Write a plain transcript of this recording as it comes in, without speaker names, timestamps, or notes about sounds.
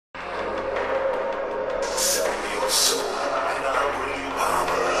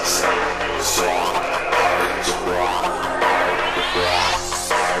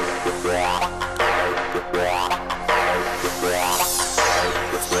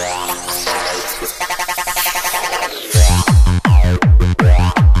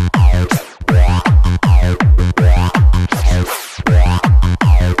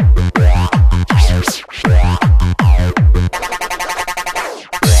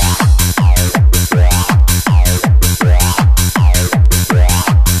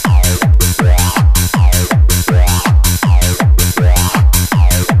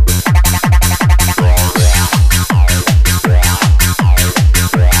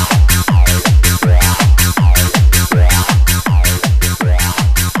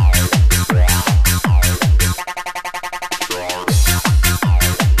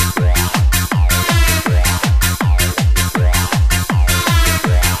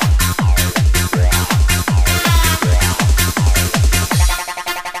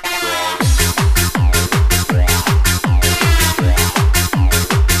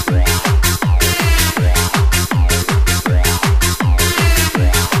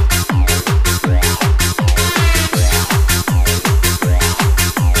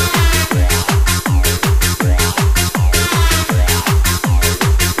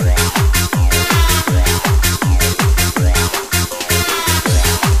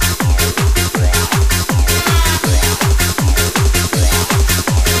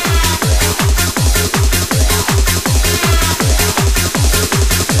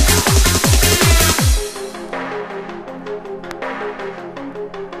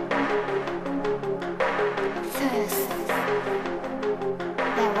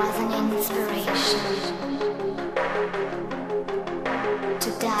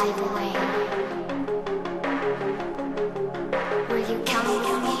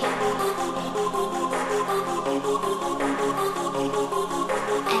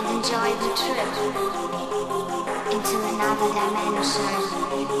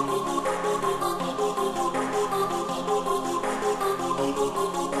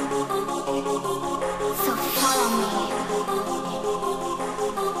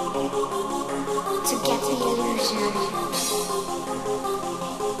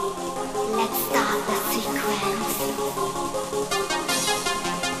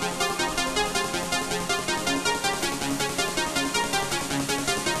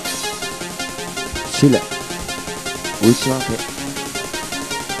Sheila, we swap it.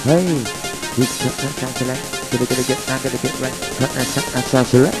 Hey, we cut that down to left. Gotta get right. Cut that down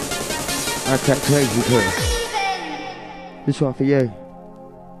to left. I cut crazy too. This one for you.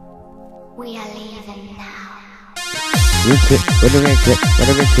 We are leaving now. Rinse it, when the rinse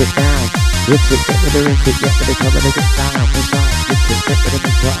it down. Rinse it, get with the rinse it, get with the cover, let it down. Push on, rinse it, get with the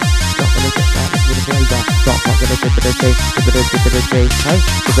rinse it. Stop when it gets down, with the flavor. Stop, pop, with the dip of the day, dip of the day. Hey,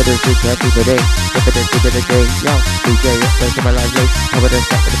 dip of the day, dip of the day. Dip of the day, yo. DJ, first of my life, late. Cover the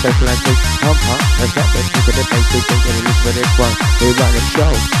step with the first line, take. Pump, let's up, let's look at the face, they think you're listen for this one. We run the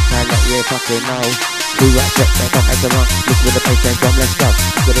show, now let you fucking know. We rock check, that up as a run. Listen with the bass and drum, let's go.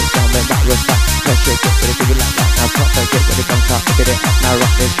 Get it down, then back, roll back. Press it, get with it, do it like that. Now pop, get with the drum top, get it up. Now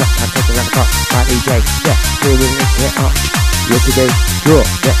rock this track, now take it around the top. My DJ, yeah, here we lift it up. Yesterday, draw,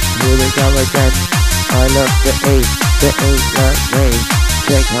 yeah, here we go again. I love the A like me.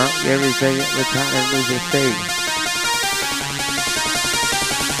 Check out everything, we're trying to move it thing.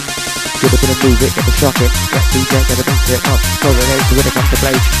 Get up and move it, get the shock it. Get DJ, get the beat it up. Correlation with the come to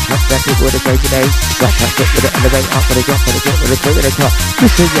play. That's that people with the play today. Right back, get with the elevate up, with the drop, with the get with the play with the top.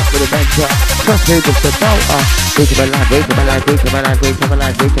 Just to get with the bench up. Trust me, just to go up. Wait to my life, wait to my life, wait to my life, wait to my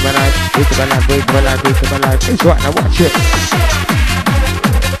life, wait to my life, wait to my life, wait to my life, wait to my life. It's right, now watch it.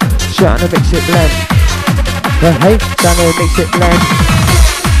 Trying to mix it blend. Hey, trying to mix it blend.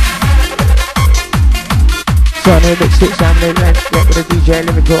 Trying to mix it, trying to blend. Get with the DJ,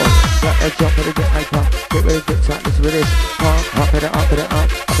 let me go. Got that jump with the get my pump. Get with the get tight, listen with this. Up with it, up with it, up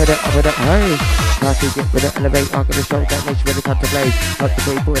with it, up with it. Hey, try to get with the elevate, up with the show, that makes you ready to play. Up the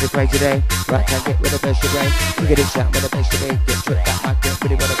people with the play today. Right, can get with the best today. You get it, shout with the best today. Get tripped that I get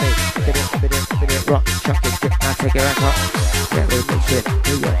really wanna be. Get it, rock, chuck it, get now take it back up. Get with mix it,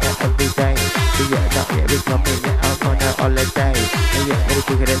 do it every day. Do it that, yeah, we come in, get out on a holiday. And yeah, really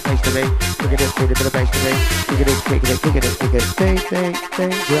kick it, place to me. Kick it, kick it, bit of bass to me. Kick it, kick it, kick it, kick it, ding,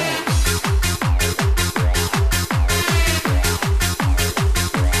 yeah.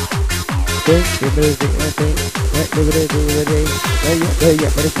 Think, move it,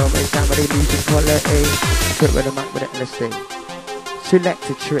 yeah, but it's not my sound, but it's music quality. Trip with the mic with it, let's sing. Select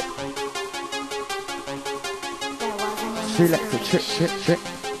a trip. Select a trip.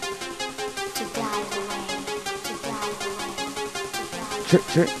 Trick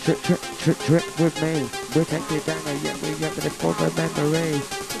with me. We'll take it down and yet we have the former memory.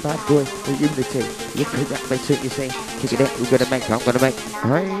 Bad boy, the unity. You pick up the suit, you say. Kick it out, we're gonna make, I'm gonna make.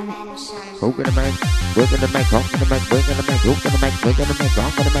 Hey, who's gonna make? We're gonna make, I'm gonna make, we're gonna make, who's gonna make, we're gonna make,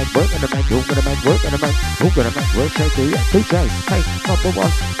 I'm gonna make, we're gonna make, who's gonna make, we're gonna make, who's gonna make, we're shaking, yeah, DJ. Hey, number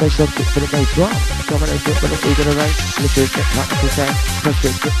one, they shall kick for the bass drum. Come on, they get for the food of the rain. Listen, get like to say. Push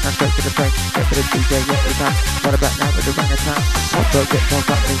it, get my straight to the frame. Get for the DJ, yeah, we come. What about now with the run of time? Hot dog, get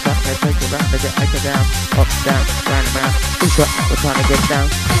fucked up, things up, they take it round, they get anchored down. Up, down, round and round. This shot, we're trying to get down.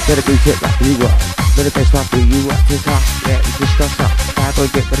 Better be hit like you are. Let the bass one for you up to top. Yeah, you just don't stop. Bad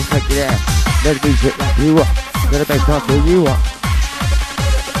boy, get ready, take it there. Let it be hit like you are. Let the bass one for you up.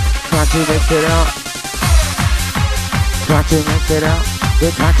 Try to mix it up. Try to mix it up. We're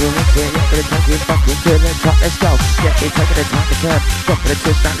trying to mix it up, but it's time to fucking to the top. Let's go. Yeah, we're taking the time to turn. Drop for the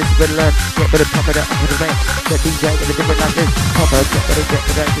twist, now this is good learn. Get for the top of the up to the mix. The DJ with a different like this. Pop up, get for the this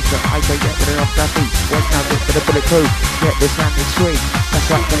is I go get for the off that beat. One time, get for the bullet crew. Get this sound is sweet. That's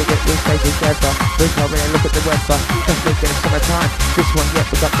right, gonna get this stage together. We're coming and look at the weather. Let's make it summertime. This one, yeah,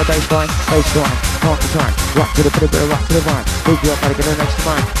 we got the baseline. Baseline, party time. Rock to the bit, rock to the vine. Move you up, gotta get the next to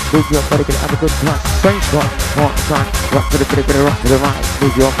mine. Move you up, gotta get have a good time. Baseline, party time. Rock to the bit, rock to the right.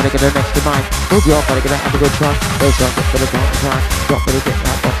 Move you up, gotta get the next to mine. Move you up, gotta get have a good time. Baseline, get for the party time. Drop for the get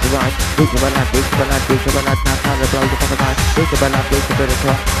that off the right. Move to the left, move to the left, move to the left. Now time to blow the fucking line. Move to the left, move to the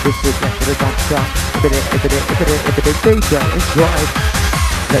top. This is next to the dump truck. If it DJ is right.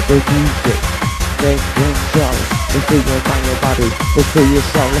 Let the music take control. It's through your mind, your body, it's through your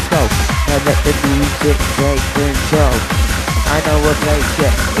soul. Let's go. And let the music take control. I know a place,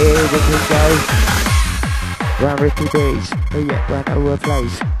 yeah, here we can go. Round Ricky B's, oh yeah, I know a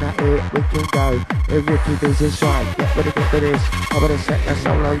place. Now here we can go. If Ricky B's is right, get ready, get for this. I'm gonna set a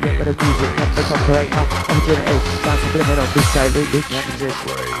solo, get rid of music. Come the operator, opportunity. Time to blame it on this day, we can exist.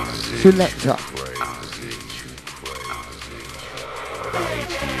 Selector.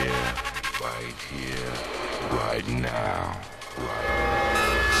 Right now.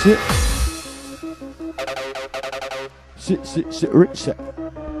 Sit, rich set.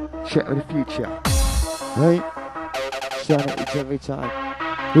 Shit of the future. Right? Sanity every time.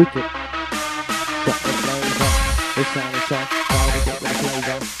 Wicked. Got the flavor. The sound is on. Try to get with the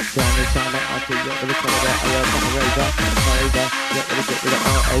flavor. Sound is on. I can get with the flavor. I love the razor. Flavor. Get with the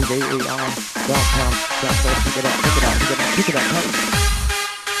R-O-V-E-R. Don't come. Don't go. Pick it up. Pick it up. Pick it up. Pick it up.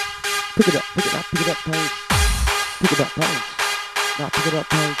 Pick it up. Pick it up. Pick it up. Page. Pick it up, page. Now pick it up,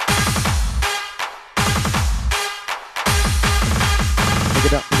 page. Pick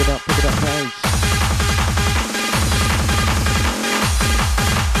it up, pick it up, pick it up, page.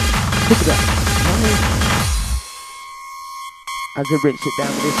 Pick it up, page. As I rinse it down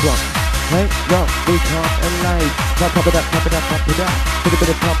with this one. Hey, yo, we can't allay. Pop it up, pop it up, pop it up. Put a bit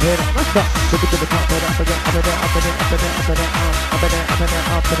of pop it up, let's go. Put a bit of pop it up, again, up it up, up it up, up it up, up it up, up it up, up it up,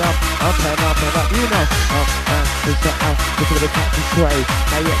 up it up, up it up, up it up, you know. Up, it's the up, look at the top and sway.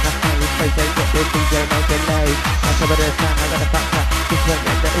 Now yet, that's how you play, they get this DJ, no delay. Now some of the time, I got a factor. This one,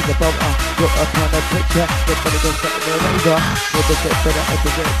 yeah, there is a bumper. Look up on the picture, get for the good set in the razor. With the tip for the edge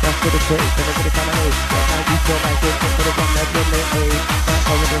of it, that's for the trick, for the good family. Now you feel like this, for the one that's really hey.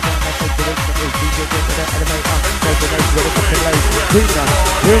 Now over the time, I take the risk, it's DJ, get for the elevator. There's the nice little fucking late.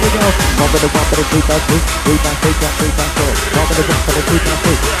 Here we go. One for the 3 by 2, 3 by 3, 3 by 4. One for the 1 for the 2 by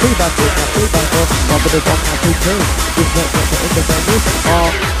 3, 3 by 3, 3 by 4. One for the 1 by 2, 2. This makes it in the venue.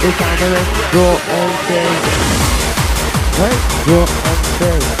 It's gathering, draw and thing. Right? Draw and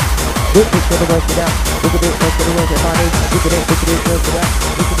thing. Look, it's gonna work it out. Look at it, it's gonna work it out. Look at it, work it out.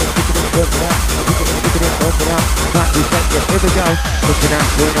 Look at it, work it out. Look at it, work it out. Right, we set it, here we go. Look at that,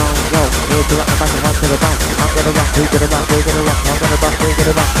 we're on go. We're to rock the back and rock to the back. I'm gonna rock, we're gonna rock, we're gonna rock. I'm gonna rock, we're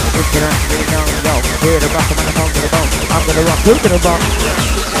gonna rock. Look at that, we're on go. We're to rock the microphone to the bone. I'm gonna rock, we're gonna rock.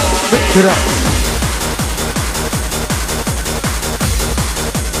 Mix it up.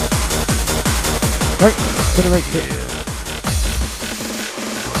 Right, gonna make it.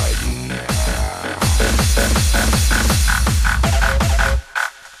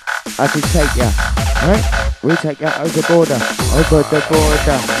 I can take ya, right? We take ya over the border, over the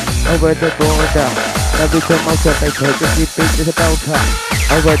border, over the border. Now we can motivate her, just you beat to the belter.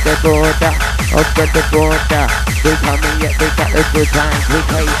 over the border, over the border. We coming yet we got the good times, we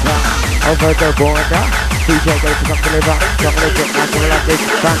cater over the border. DJ goes to come deliver, come to get my soul like this,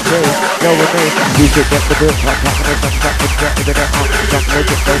 country, go with me. You should get the good pop, pop, and some pop, and get with it up, come to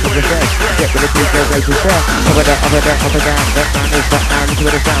get those of the best. Get with the DJ goes to share, over the, over the, over down, that man is that man, listen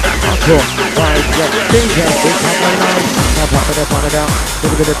to the sound. Encore, wide, yeah, DJ, we come along. Now pop it up, on it out,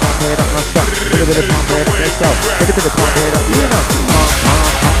 little bit of pump it up, my stuff, little bit of pump it up, let's go, little bit of pump it up, you know,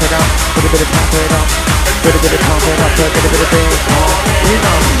 pump it up, little bit of pump it up, little bit of pump it up, little bit of big pump, you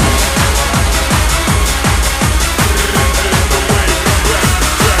know.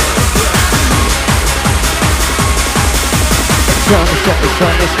 Trying to set this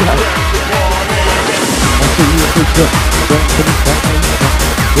on this go. I see you a picture, don't put it back in the back.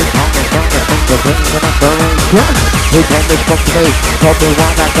 We're talking about the things that bring when I'm going down. Who can this fuck to me? Tell me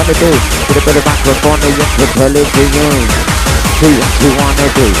what I'm gonna do. Put a bit of microphone in the television. Do what you wanna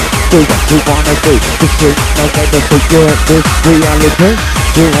do. Do what you wanna do. This is no better for you at this reality.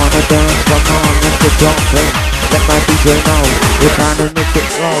 You wanna dance, come on, let's get jumping. Let my DJ know, we're trying to make it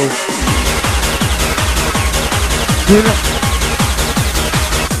roll. Do it.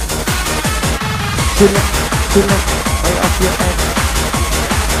 Chill it, right off your head.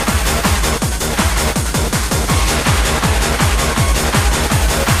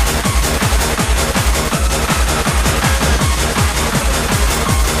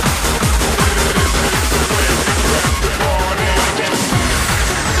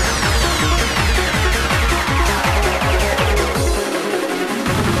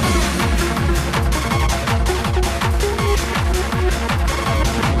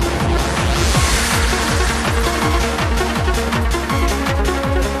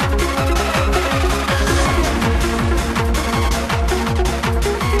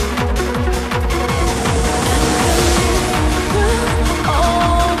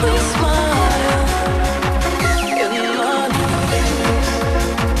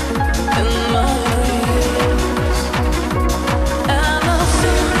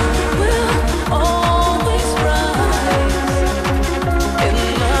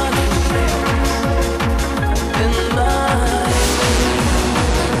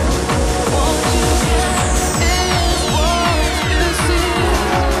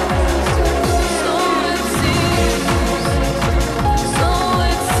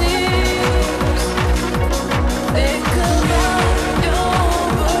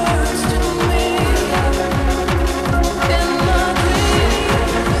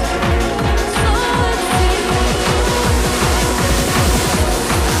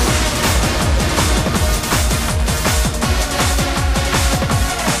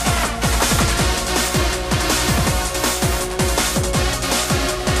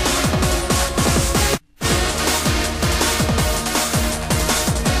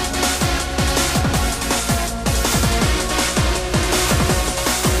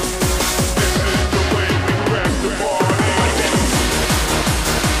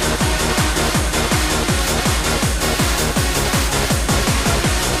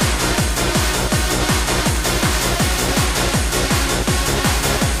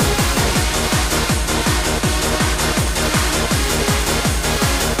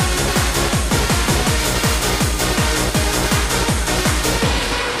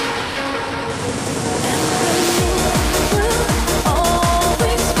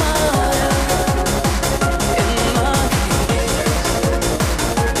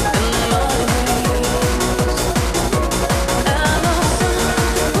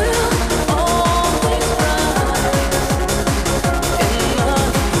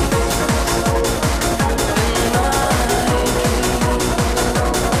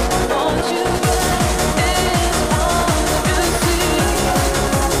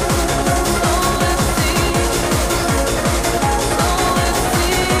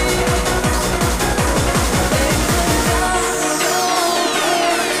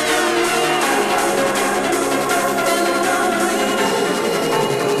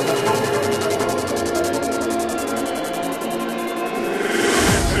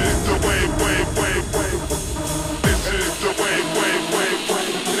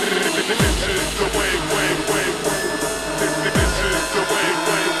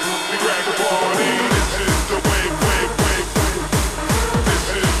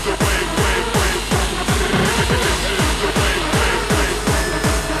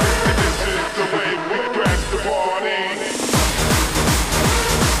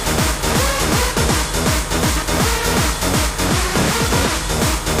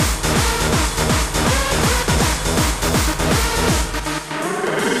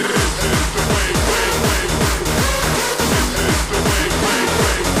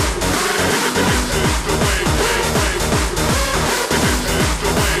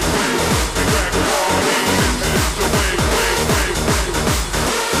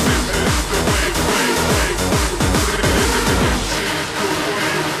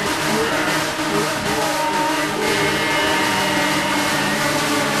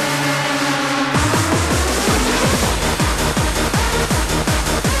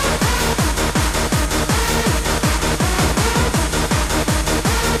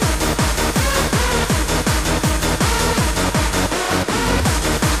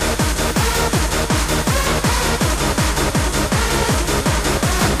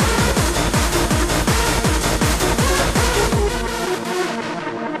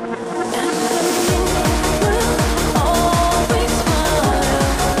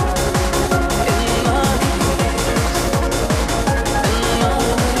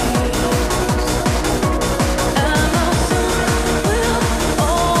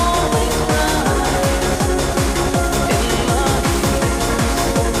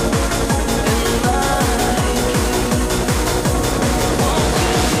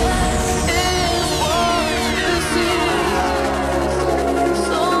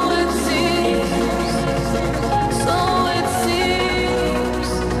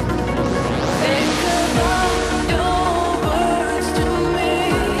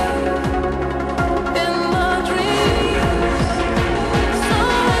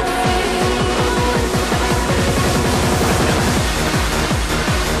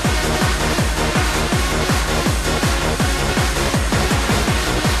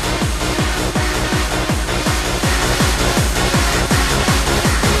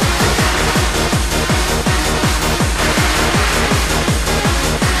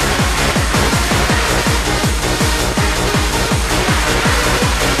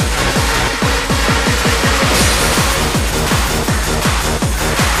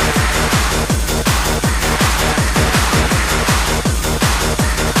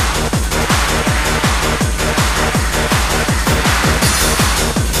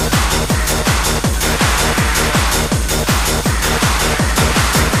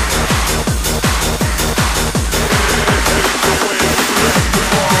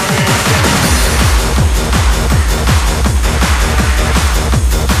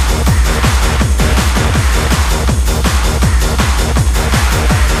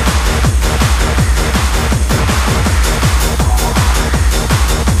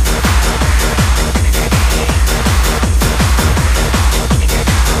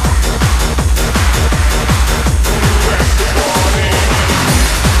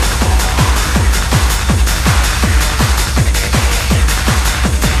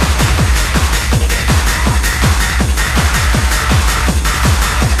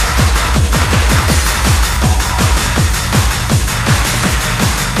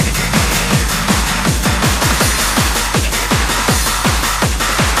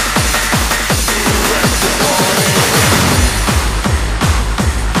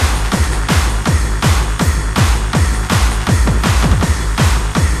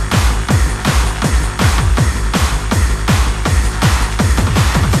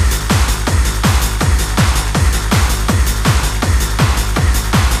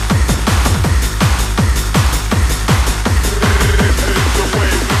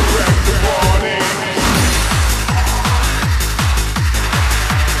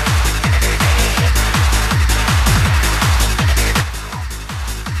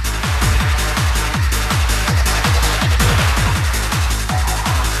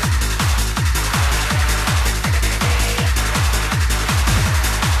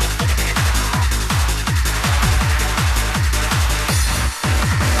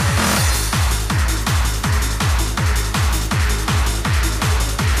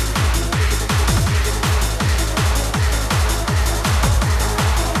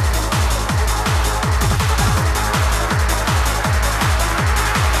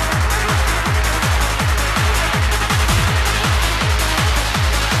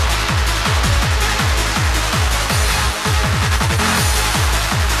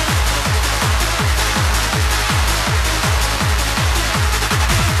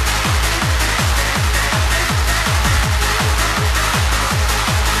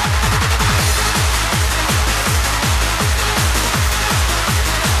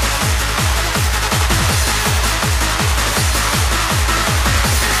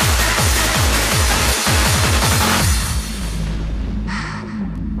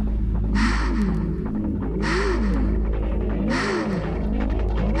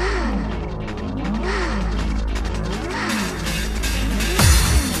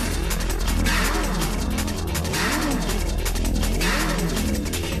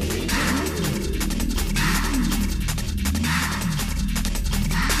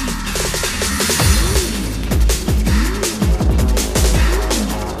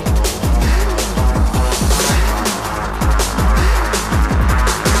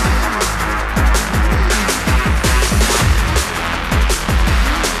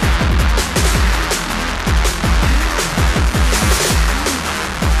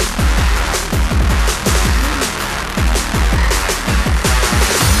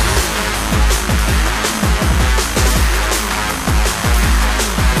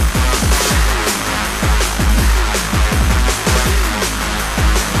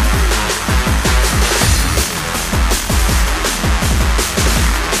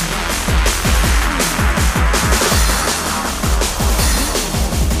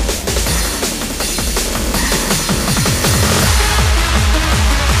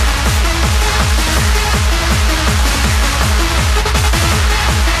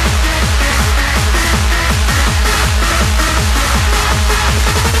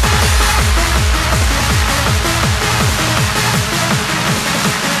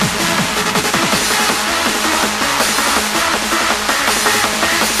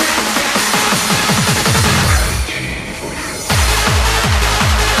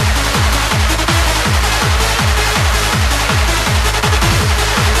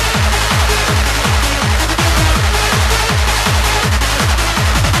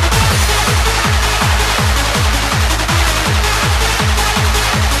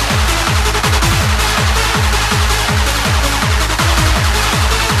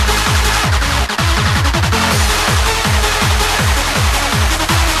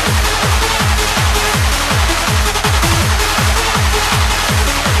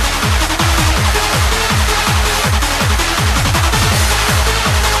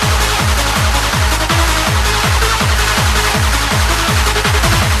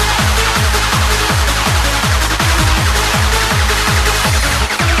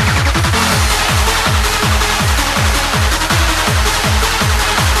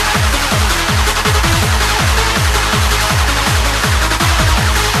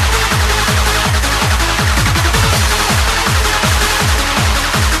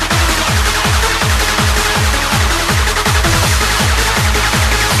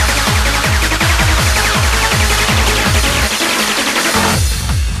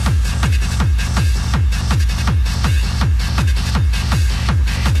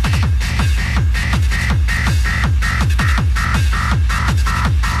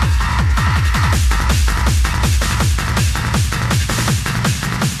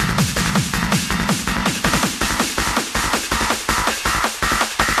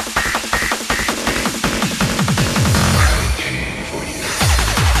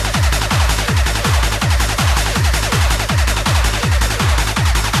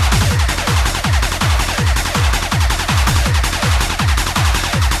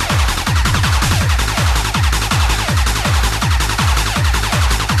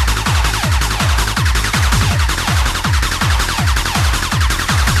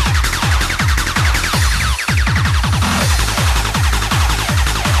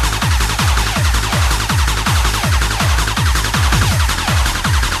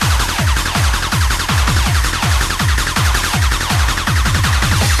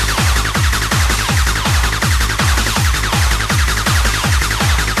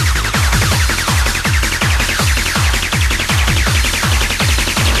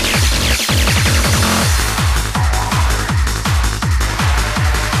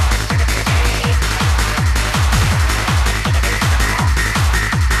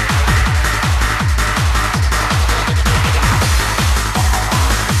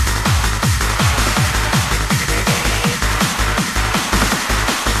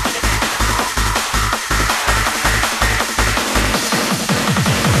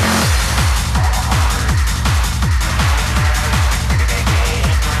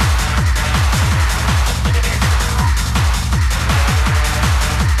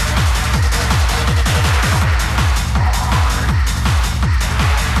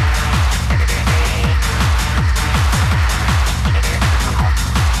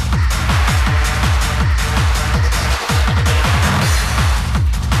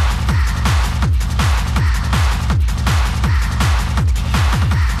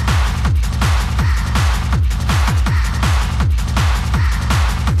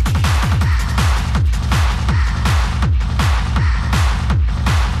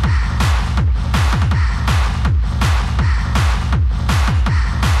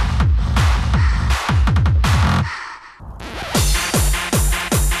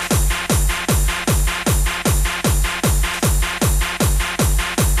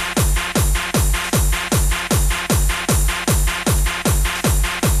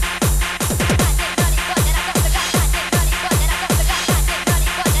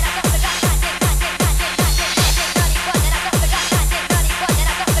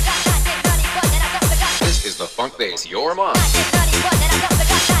 face your mom.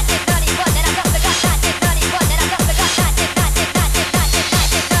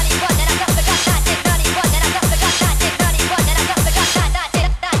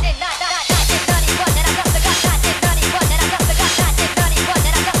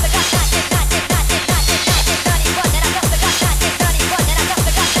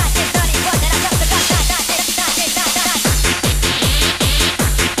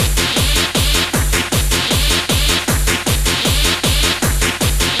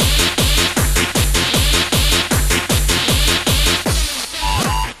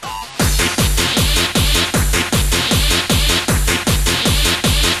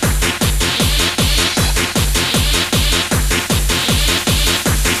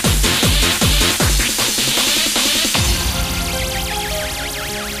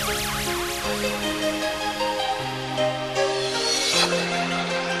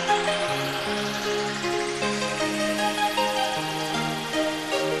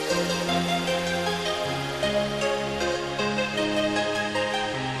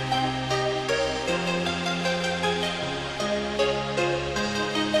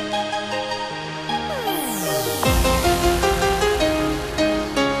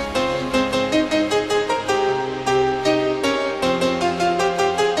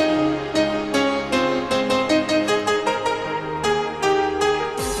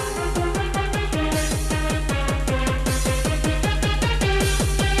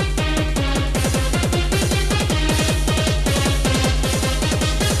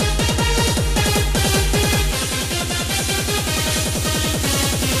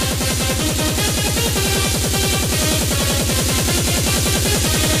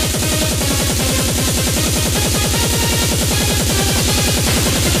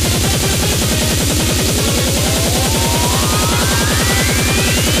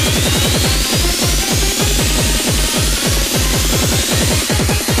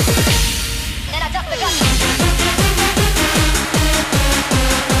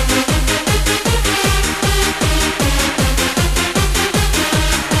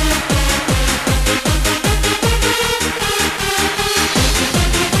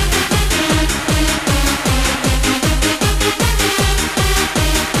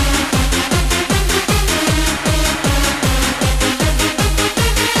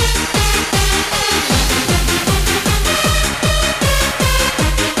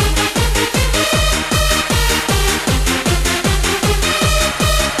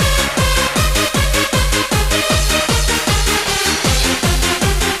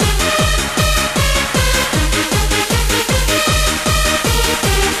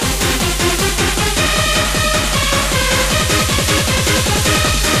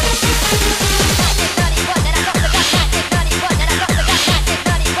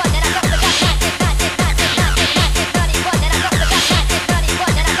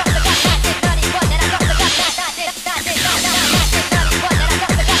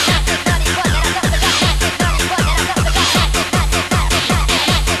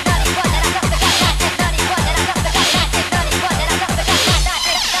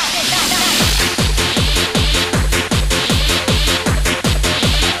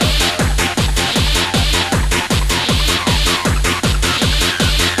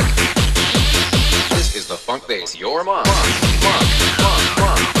 face your mom.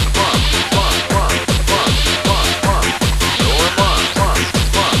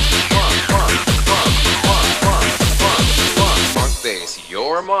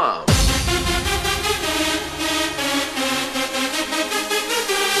 Your mom.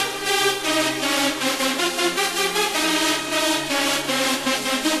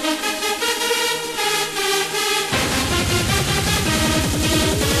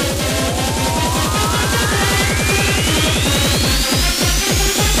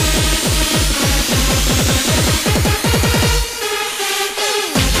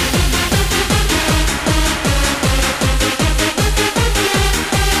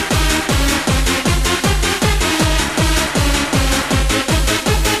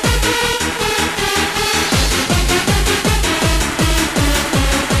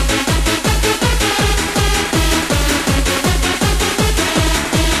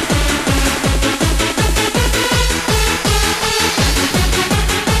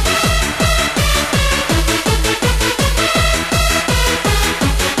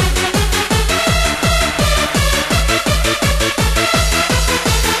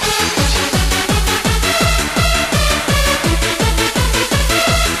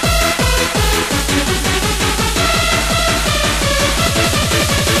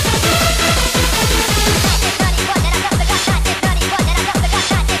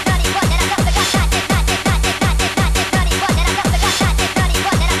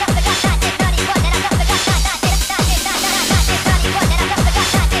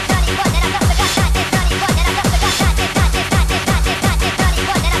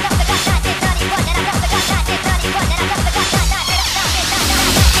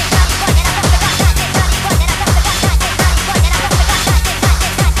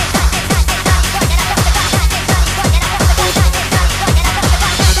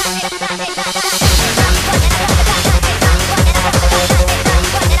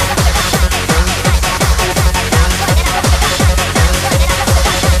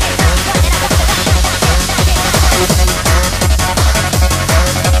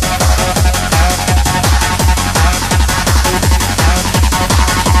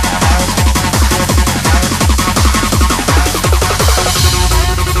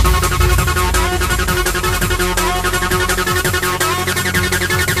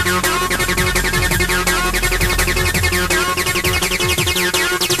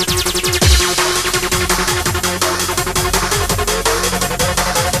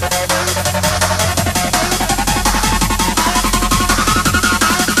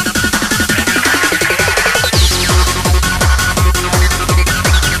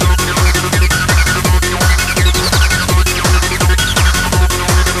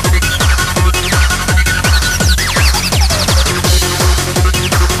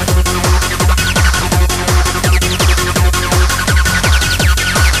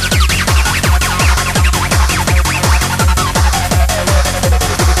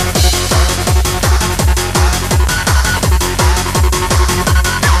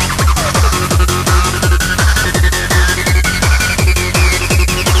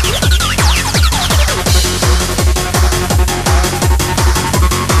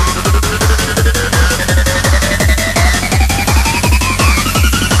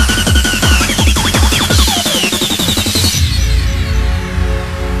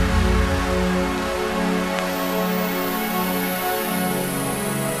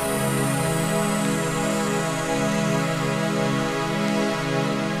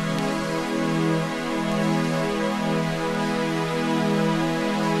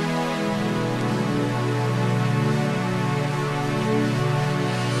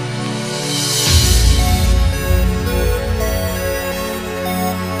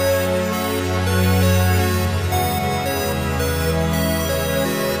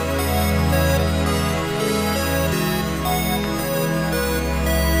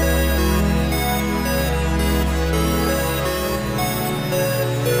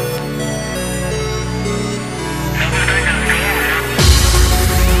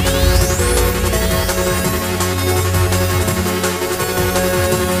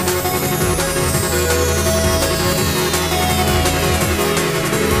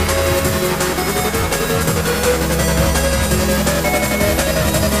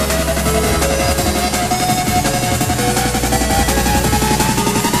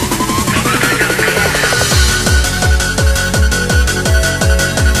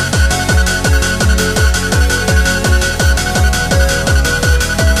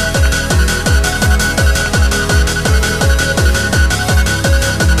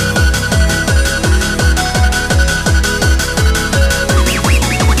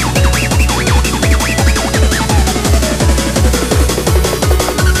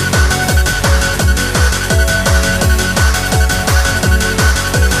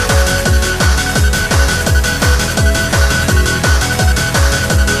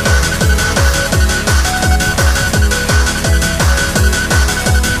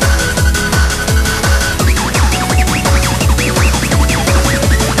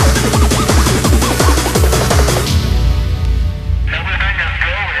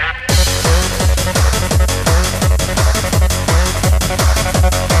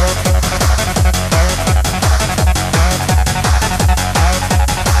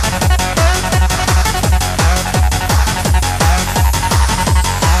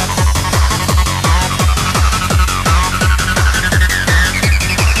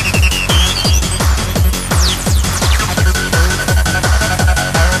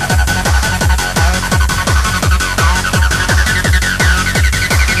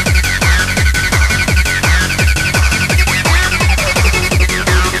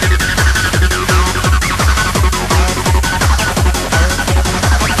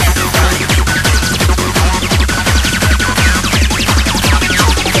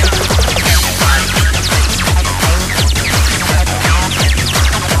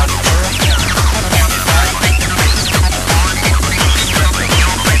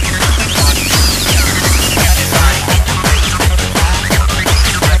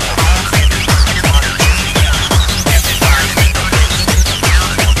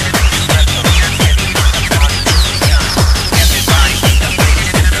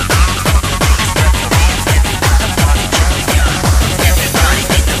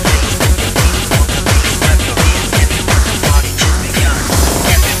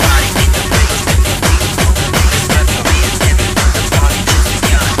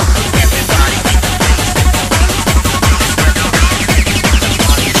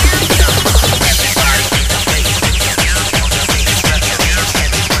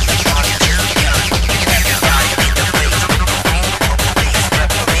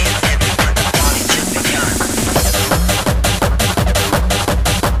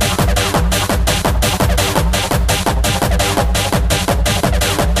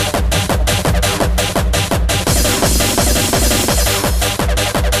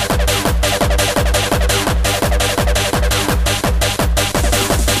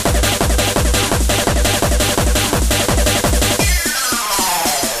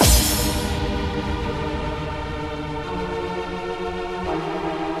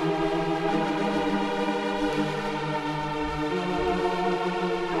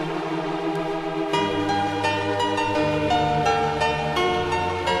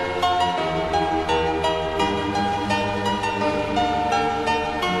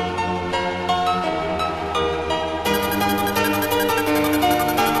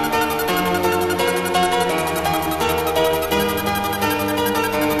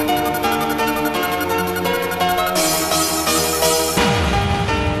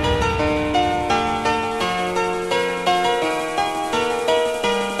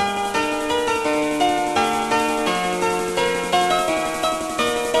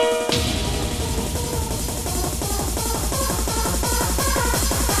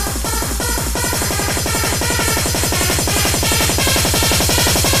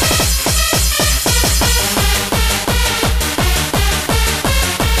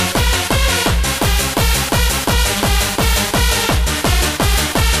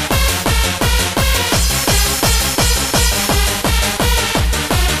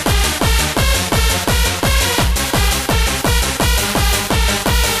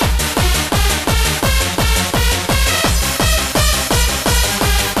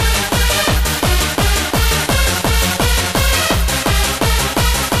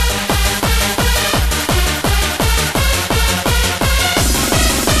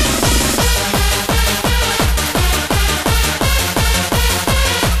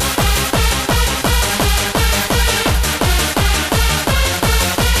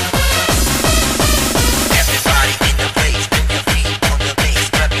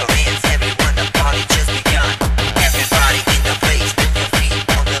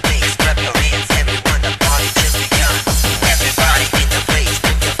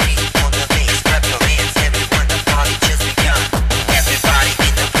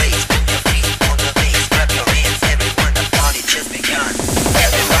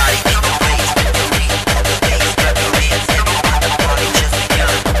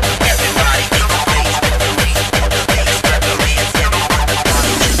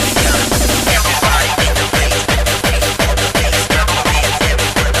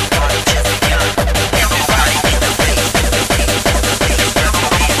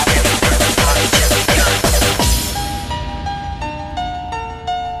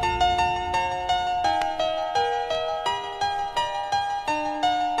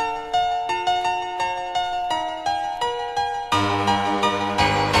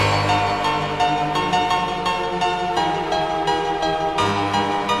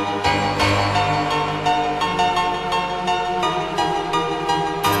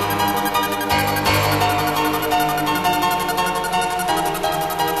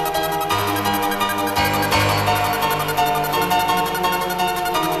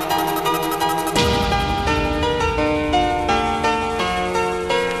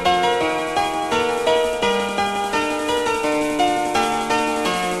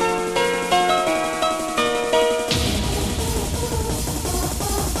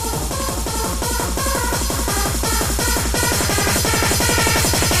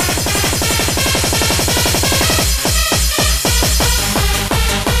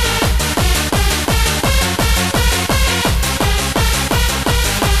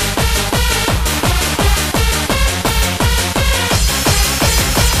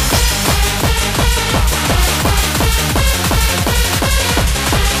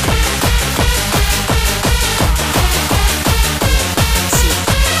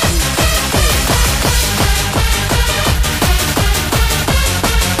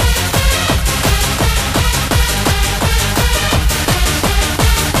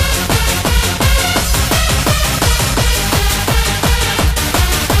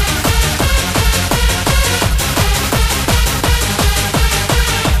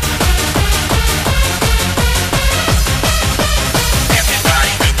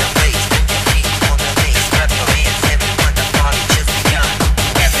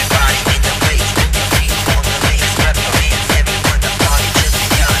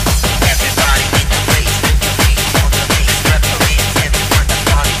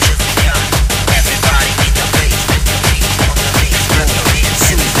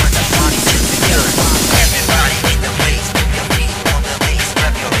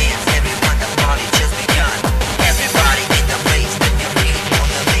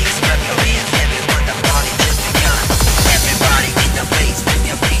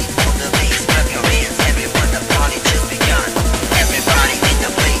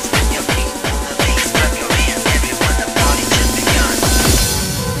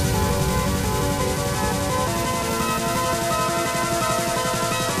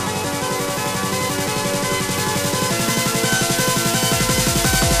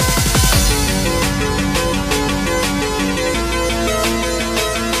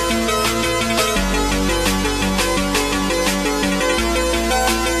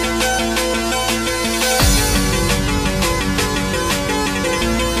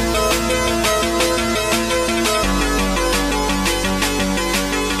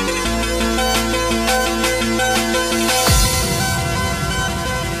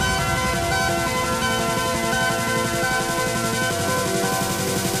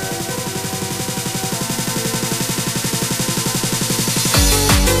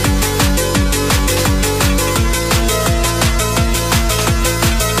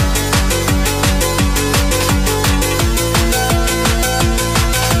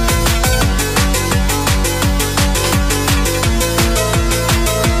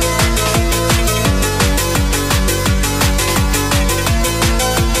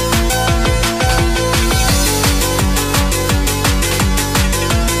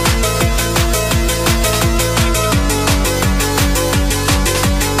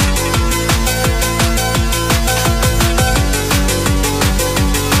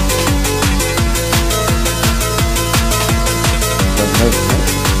 Hey, hey.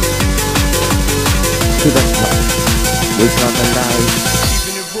 To the top. We come alive.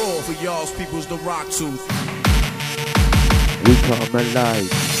 Keeping it raw for y'all's people's the rock tooth. We come alive.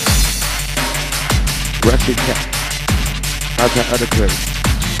 Rushing check. How's that other crew?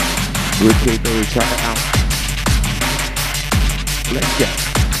 We keep each other out. Let's go.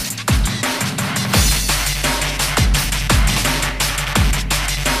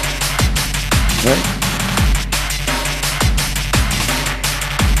 Hey.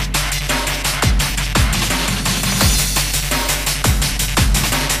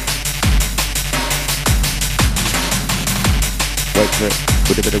 Wait for it,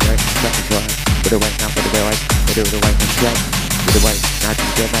 with a bit of weight, satisfy, with a weight, now with a bit of weight, with a weight and shake, with a weight, now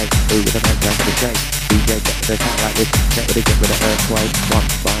DJ mate, ooh with a mate, down for the shake, DJ get with a sound like this, get with an earthquake, 1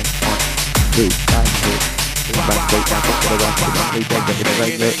 by 1, 2 by 2, 1 by 3, down with a one, with a DJ get with a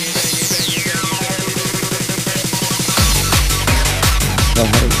rate lit. Oh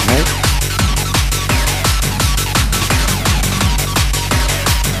hey, hey.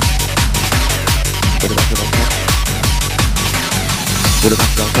 With a back of the top. With a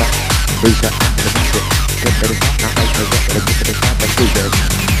back on top, reset back to the basket. Get to the top, now make me get to the top, let's do this.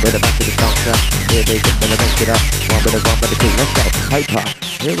 With the back to the dancer, here they get to the mix it up. One with a two, let's go. Paper,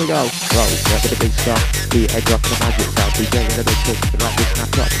 here we go. Roll, get with the big star. The edge up the magic style. DJ in the big kick, like this snap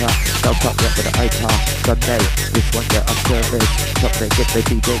top car. Go top, get with the A-car. Sunday, this one get up service. Top they get the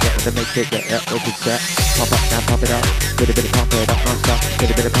DJ, get with the mix it, get it open set. Pop up, now pop it up. Get a bit of pump it up, non-stop. Get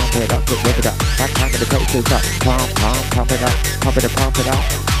a bit of pump it up, whip it up. Back time with the coaches up. Pump it up. Pump it up, pump it up.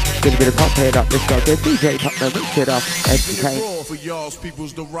 Get a bit of pump it up, let's go. Get DJ pump the mix it up. Keeping it raw for y'all's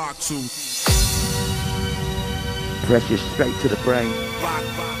people's the rock tooth. Pressure straight to the brain. Rock.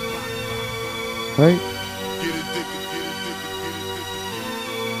 Hey? Get it thicker, get it thicker, get it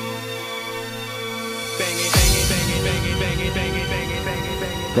thicker. Bang it, bang it, bang it, bang it, bang it, bang it, bang it, bang it,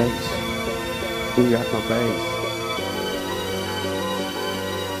 bang it. Bass. We got my bass.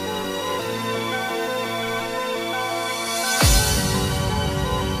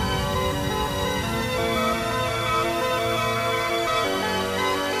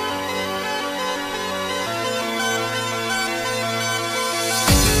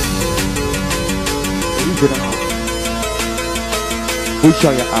 Ease it out. We'll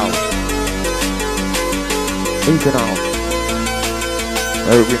show you out. Ease it out.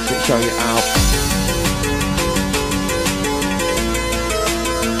 Oh, rinse it, show you out.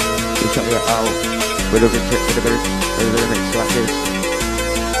 We'll show you out. With a rinse it, with a mix like this.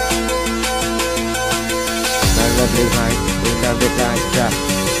 My lovely mind, we love it like that.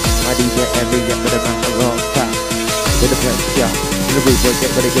 My DJ every year with a man of long time. With a pressure, in the roof, we'll get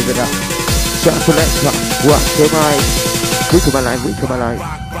ready, give it up. Shut up, let's up, what am I? We come alive, we come alive.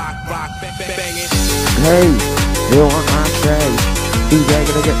 Hey, you want my say? DJ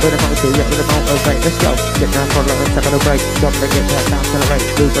gonna get rid of motor, get rid of motivate. Let's go, get down for a little second of break. Jump and get that down, celebrate.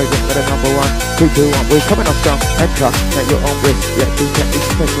 Lose, get rid of number 1, 2, 2, 1. We're coming off strong, enter, take your own risk. Yeah, do technique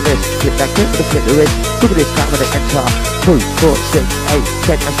specialist. Get that grip with the flip the wrist. Look at this time with the enter. 2, 4, 6, 8,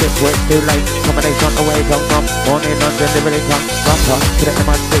 check my shit, wait too late. Combination away, come from. Morning on delivery time. Rapper to the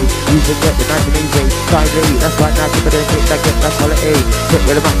MIC. Use it, get the nice and easy. Side lead, that's right now, keep it in, hit that, get that quality. Hit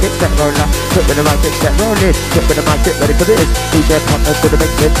with the mic, hit that roller. Hit with the mic, hit that rolling. Hit with the mic, get ready for this. DJ partners to the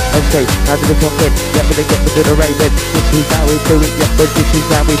mixing. Okay, now to the talking. Get with the raving. This is how we do it, yeah, but this is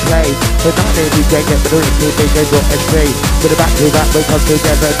how we play. So now the DJ, get with the ring, DJ, got SP. With the back to back, we come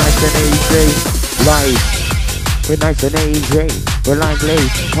together, nice and easy. Live. We're nice and easy, we're lively,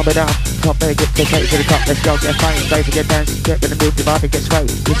 pump it up, top it, get the tape to the top, let's go, get fine, stay to get dance, get with the move, divide and get straight,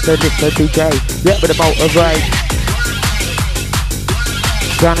 Mr. DJ, get with the motivate,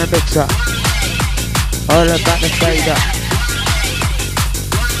 down and mixer, all about the fader,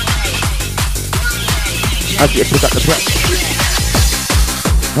 as we pick up the press,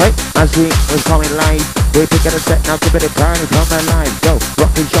 right, as we're coming live, we're picking a set now, give it a turn, come alive, go,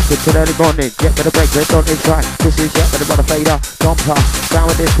 rockin' shockin' till early morning, get with the break, let's on this track, this is get with the bottle fader, jumper, down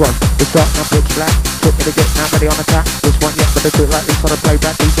with this one, we're starting on pitch black, took me to get now ready on attack, this one, yeah, with the do like this on the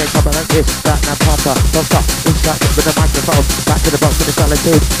playback, DJ cover like this, that now popper, don't stop, inside get with the microphone, back to the box with the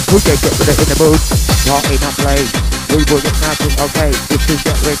solitude, we get with it in the mood, party not play, we will get now, okay, this is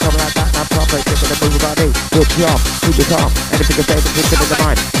get we're coming like that now proper, get with the move body, good job, keep it calm, anything you say, keep it in the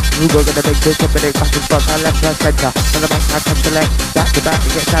mind, we will get the big two, come with it, back and front, and left, right, centre, and the mic now comes to left, back to back,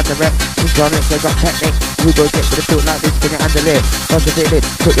 and get down the rep, keep on it, they got technique, we will get with the foot like this, bring it under lip, what's the feeling,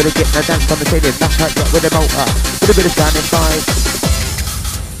 quick with the get, now dance on the ceiling, that's right, get with the motor, with a bit of standing five.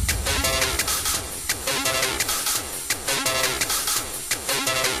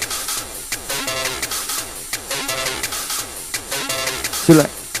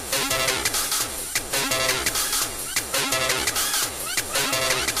 Select.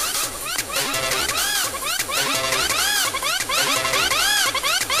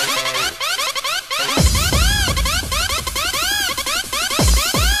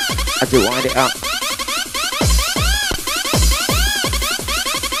 As you wind it up.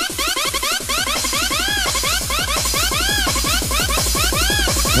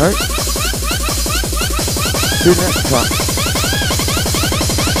 Right. Do the next part.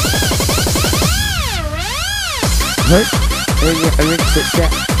 Right. Here you a rinse it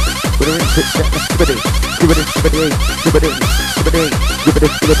set. With a rinse it set. Skibidi. Skibidi. Skibidi. Skibidi. Skibidi. Skibidi.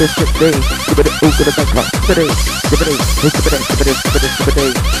 Skibidi. Skibidi. Skibidi. Oh, good at that. Skibidi. Skibidi. Skibidi. Skibidi. Skibidi.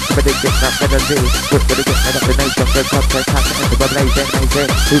 Skibidi. Skibidi. Get that energy. Skibidi. Get that combination. Get that combination. Enter the blaze.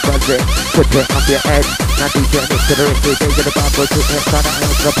 Amazing. Who does it? Put it off your head. Now DJ mix to the rinse. They get the bad boy. Put it try to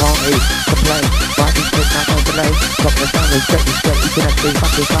answer the party. Complain. Right, you take that on delay. Stop the sound. Straight. You can actually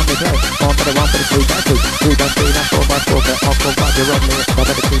fucking come and play. One for the one for the two. That's two. Two by three. That's 4 by 4. Get off on what you're on me. Stop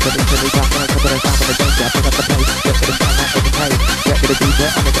at the two for the two. Back on the sound of the danger. Pick up the pace. Get to the sound like every page. Get to the DJ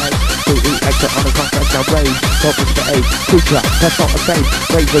on the day. 2 extra on the contract. Now rage. Talking to the A. Creature. That's not a fake.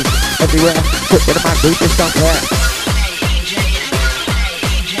 Ravers everywhere. Put to the man. We just don't care.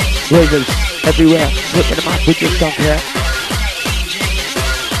 Ravers everywhere. Put to the man. We just don't care.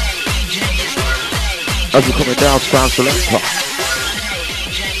 As you're coming down, sound selector.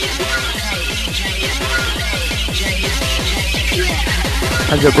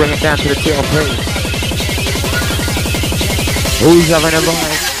 As you bring it down to the TLP. Who's having a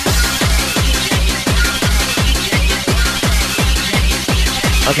vibe?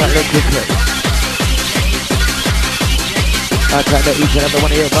 I can't look quickly. I can't let each and every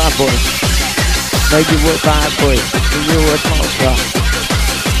one of your bad boys. Maybe we're bad boys, and you were a smoker.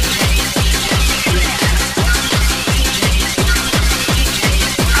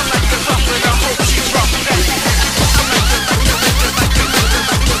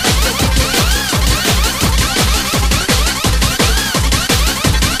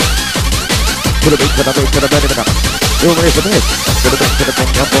 To the beat, to the beat, to the beat, to the beat. You're ready for this. To the beat, to the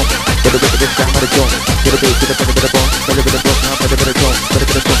boom, boom. To the beat, to this down by the drum. To the beat, to the beat, to the boom. To the beat, to the boom, now to the beat, to the drum. To the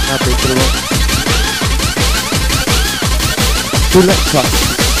beat, to the boom, now beat to the room. Selector.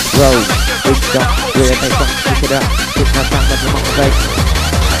 Roll. Big jump. Clear, make one. Pick it up. Pick that sound like you're not fake.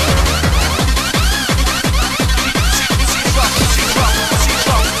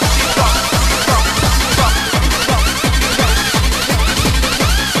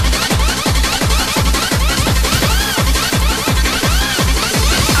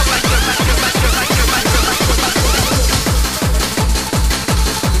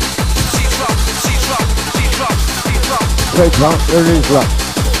 Take out, release lock.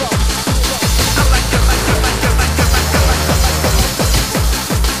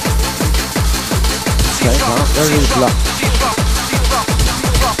 Take out, release lock.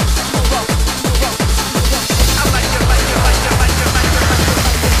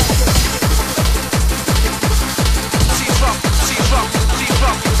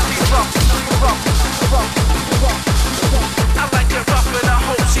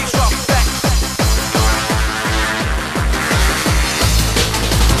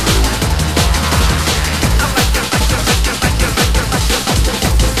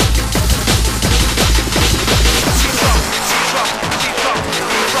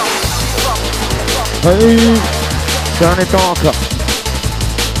 Hey, turn it darker.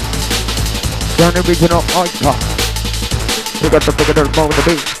 Turn the original icon. We got to pick it up on the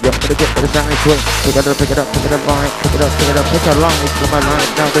beat. You're gonna get to the sound swing. We got to pick it up line. Pick it up, pick a line. It's my line.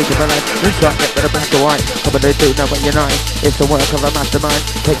 Now we can relax. This shot, get to the back of white. Come on, they do know what you're nice. It's the work of a mastermind.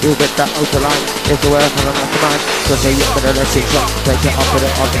 Take you with that outer line. It's the work of a mastermind. So say you're gonna let it drop. Take it up to the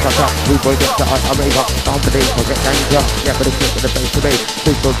top. We boy get to I rave up. Don't believe, forget danger. Yeah, but it's get to the face to me.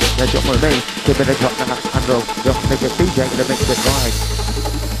 People get their job with me. Keep it a drop and roll. Just make it DJ to make it right.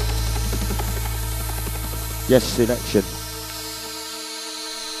 Yes, selection.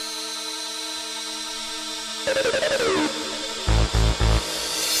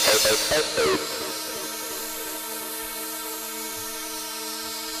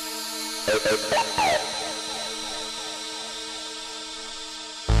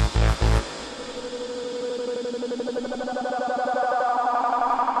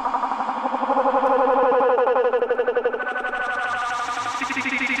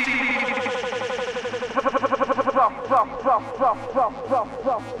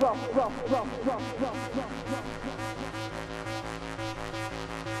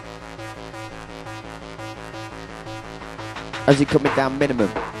 As you're coming down minimum.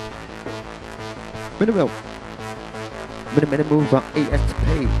 Minute moves on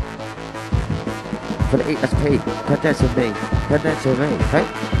ESP. For the ESP, condense with me, hey?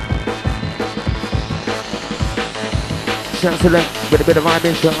 Shout to them with a bit of vibe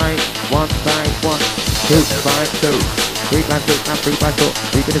inside. 1 by 1, 2 by 2, 3 by 2, and 3 by 4,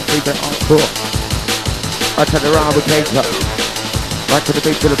 3 bit of 3 bit on 4. I turn around with cake up. Right to the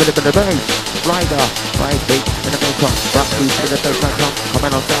beat with a bit of the bass. Rider, right beat, in the bass drum. Rock beat with the bass drum.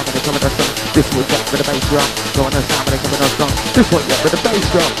 Coming on sound, and they coming on strong. This one get with the bass drum. Going on sound, and they coming on strong. This one get with the bass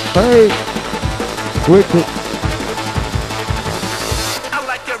drum. Hey! Wicked. I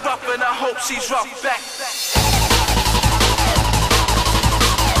like it rough and I hope she's rough back.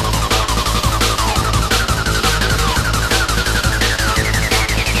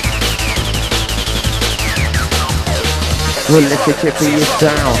 Well, let's get for your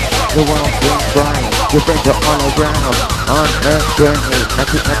sound. The world's been bright. Your friends are all around. On a journey. I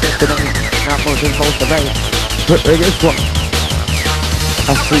keep my destiny. Not more than most of it. But this one.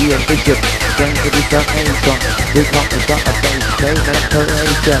 I see a vision. Going to be some angel. We come to start a base. Pain and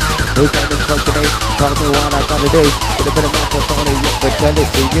inspiration. We come to close to me. Tell me what I gotta do. Get a bit of microphone and you can tell it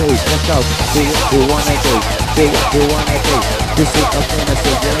to you. Let's go. Do what you wanna do. Do what you wanna do. This is a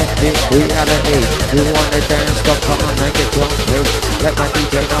fantasy, yeah, this reality. You wanna dance, come on and get drunk, please. Let my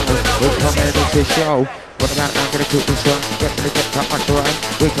DJ know, we're coming into the show. What about now, gonna keep this strong, get top on the run.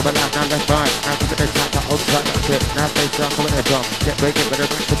 We coming out now, let's ride. Now keep it top, the old time, shit. Now stay strong, coming in the drum. Get ready, get ready,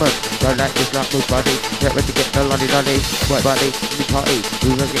 bring the book. Don't like this, like move body. Get ready to get the lolly. Work body, we party.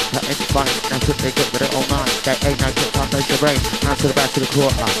 We will get cut into fight. Now should they get rid of all night. They ain't no get time, face the brain. Now to the back to the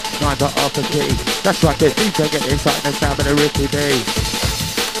quarter. 9 got off the key. That's right, the DJ get inside the sound of the Ricky D.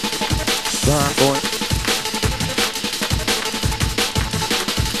 Right, boy.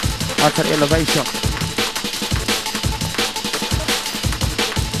 I'll take the elevation.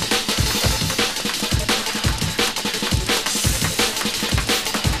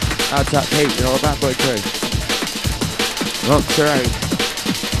 I'll take Pete, you know that boy too. Rock trade.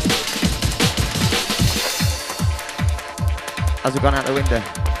 How's it gone out the window?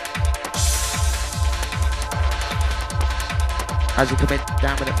 As you come in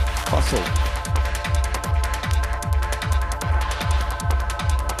down with a fossil.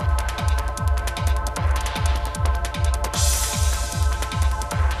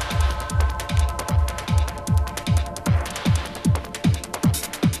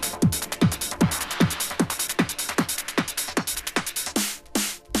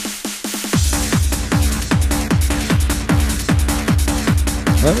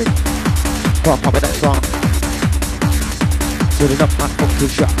 Hey, can't pop with that song. Turning up my funky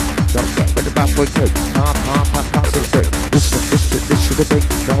shot. Don't get with the bad boy too. Pass it through. This should have been.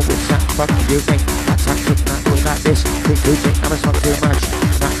 No, it's that fucking you think. That's tactic, not doing like this. Think you think I'm not too much.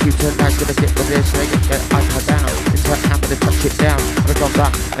 Now you turn nice, gonna get with this. They get iPad down. It's like I'm gonna touch it down. Gonna come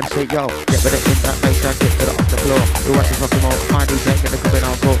back and say, yo, get with it in that place and get it off the floor. Who wants to talk more? My DJ gonna come in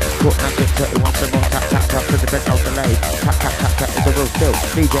on court. Court and get 31 some more. Tap, to the bed of the lay. Tap, is the real still.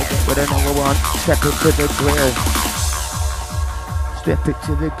 DJ get with another one. Step into the grill. Step it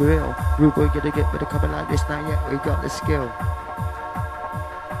to the grill. Rude boy gonna get with a couple like this now, yeah, we got the skill.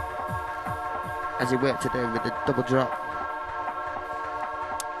 As he worked today with the double drop.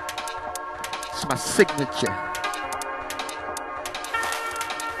 It's my signature.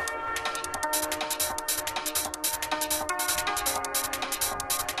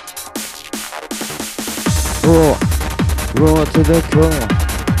 Raw to the core.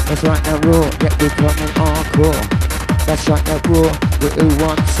 That's right, now raw, yeah, we're coming hardcore. That's right, now raw, we who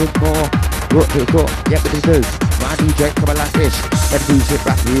wants some more. Raw to the core, yeah, we do. My DJ coming like this, let the music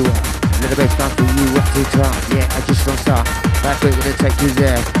back you up. Let the bass down for you up to top, yeah, I just don't stop. That's we're gonna take you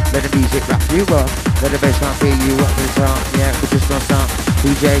there. Let the music wrap you up. Let the bass down for you up to the top, yeah, we just don't stop.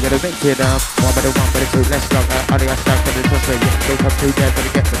 DJ gonna mix it up. One by the two, let's go. On the outside, for the trust, yeah, they come through there,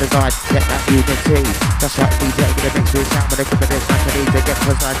 gonna get to the side, get that unity. That's right, DJ gonna mix it up. When they come to this, like I need to get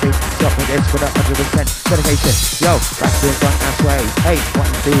personality. Stop with this with 100% dedication. Yo, back to the front, that's way. Hey, what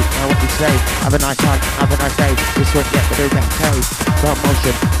you do, now what you say. Have a nice time, have a nice day. This one, yeah, we do that, okay. Start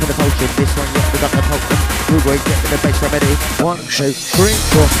motion, to the potion. This one, yeah, we got the potion. Rude boy, get to the bass remedy. 1, 2, 3,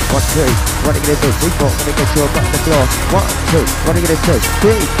 4, 1, 2. What are you gonna do? 3, 4, gonna get your butt on the floor. 1, 2, what are you gonna do?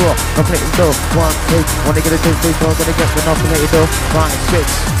 3, 4, complete the door. 1, 2, what are you gonna do? 3, 4, gonna get the knock-on-lated door. 5, 6,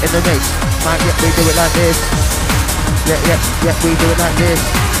 in the mix. Mike, yeah, we do it like this. Yeah, we do it like this.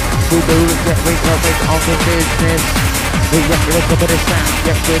 We do it, yeah, we don't make it on the business. We get you a couple of the sound.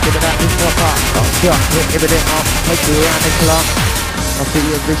 Yeah, we do it like this. Stop, we're giving it up. Take you around the clock. I see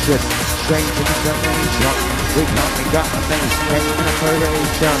your vision. strange in the nation. We can't make up a face, came in a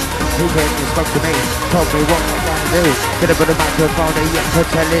operation. He came and spoke to me, told me what I gotta do. Gonna put a microphone and yet to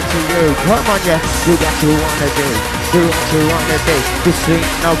tell it to you. Come on, yeah, do what you wanna do. Do what you wanna do. This ain't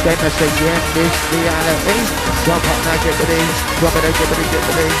no game, I say yeah, this reality. Jump up now, get ready. Drop it, get ready,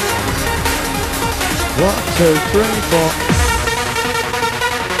 get ready. 1, 2, 3, 4.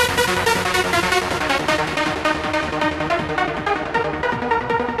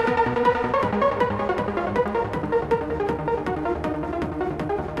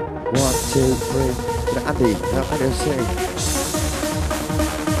 Two, three, but Andy, how can I say?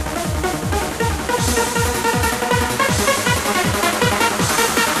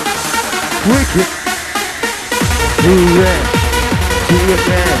 Wicked! Who ran? Who get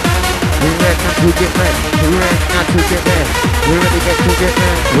mad? Who ran not to get mad? Who ran not to get mad? Who ready to get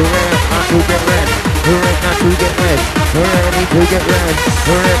mad? Who ran not to get mad? Who ran not to get mad? Who ready to get mad?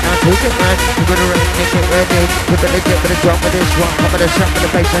 Who ran not to get mad? Who gonna run and get ready? Who better get better drop with this one? Pop it up, shot with the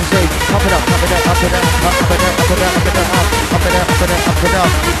bass and say, pop it up, pop it up, up it up, up it up, up it up, up it up, up it up, up it up, up it up.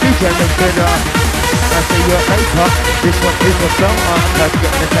 DJ makes it up. I see your later. This one is what's going on. Let's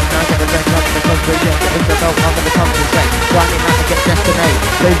get the set now, get the red up, the country, yeah, get the belt, I'm gonna compensate. Grinding now to get destinate.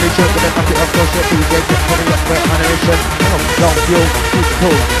 Lazy shit with a bucket of bullshit. DJ get putting up with animation. Don't fuel, keep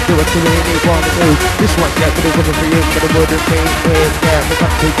cool. Do what you really wanna do. This one, yeah, but it wasn't for you, but it wouldn't be here. Yeah, the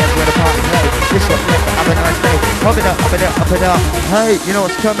country, yeah, where the party play. This one, yeah, but have a nice day. Pop it up, up it up, up it up. Hey, you know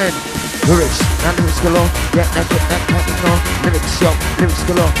what's coming? Lyrics, now lyrics galore. Yeah, now get that technical. Lyrics, yo, lyrics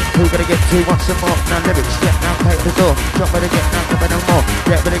galore. Who better get to want some more? Now lyrics, yeah, now play the door. Don't better get now, come no more.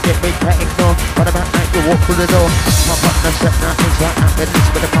 Yeah, better get big, can't ignore. What about now, you walk through the door. Pop up, no set, now things like that. Then it's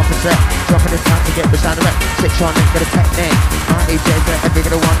better pop a set. Dropping the time to get the sound of it. 6 on it, get a technique. I need J's that every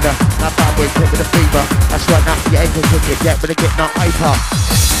gonna wonder. Now bad boys, hit with a fever. That's right, now you ain't gonna ticket. Yeah, better get no hyper.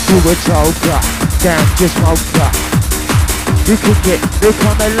 You a joker, damn, just smoker. You could get, they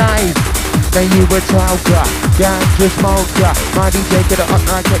come alive. Then you were talker, ganja smoker. My DJ get it up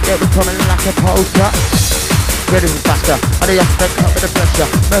like it, yeah, we're coming like a polka. Ready for faster, I do have to cut with the pressure.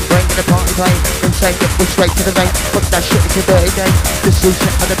 No brain in the party plane, insane, get push straight to the vein. Fuck that shit, it's a dirty game. This is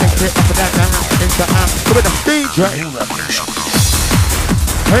shit for the big hit, up and down, down, out, inside out. Come with the DJ.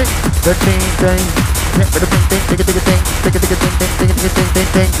 Hey, the ding. Hit with a ding ding, digga digga ding, digga digga ding ding, digga digga ding ding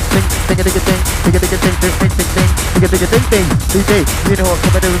ding, digga digga ding, digga digga ding ding ding ding ding, digga digga ding ding, DJ, you know what,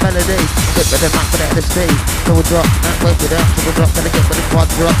 come and do a melody. Hit with the Mac for the LSD, double drop, and work it up, triple drop, then I get with the quad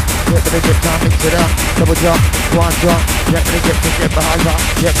drop, hit with the good time, mix it up, double drop, quad drop, hit with the get behind up,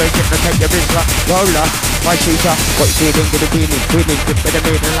 hit with the get to take your wrist up, roller, my shooter, what you feeling, get a feeling, get with the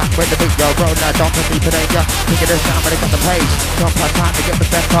meaning, like with the big yo, roller, don't put me for danger, pick it up, sound, but I got the pace, don't put time to get the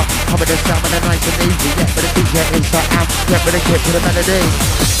step up, come with the sound, and the nice and easy. Yeah, but the DJ inside out. Yeah, but the kid for the melody.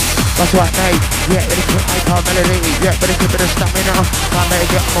 That's right, mate. Yeah, but the kid icon melody. Yeah, but the kid for the stamina. Can't make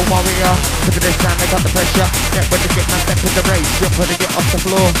it, I'm a warrior. Look at this sound, they got the pressure. Yeah, but the kid man step in the race. Yeah, but they get off the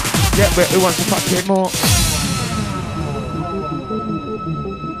floor. Yeah, but who wants to fuck it more?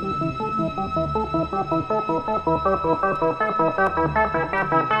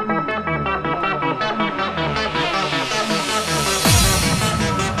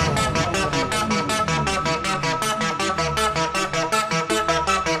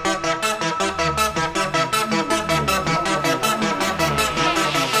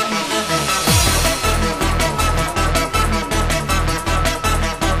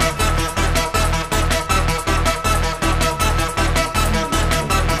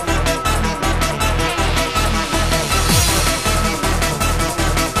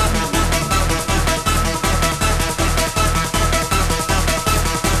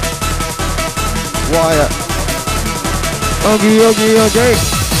 Wyatt. Oggy. Are you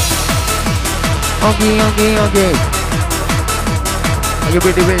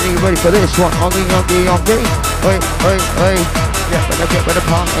ready for this one? Oggy. Oi. Yeah, when I get with the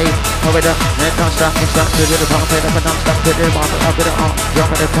party, hold it up, then don't stop, it's not to do the party, up and don't stop to do the market, I'll get it on,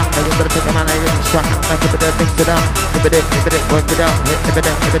 jump in the top, I get better pick a man, I get it strong, I keep it, mix it up, nip it, work it out, nip it,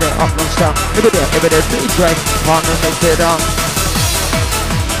 up, non stop, nip it, DJ, partner, mix it up.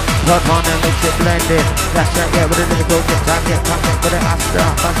 Put on and mix it blended. That's right, yeah, with a lyrical get time, get contact with it after,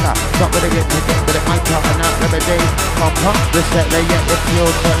 faster. Stop with it, get with it, mic out and out, remedy. Pump, the set, yeah, it's your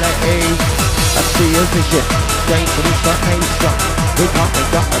quality. I see your vision, staying to the start, nation. We can't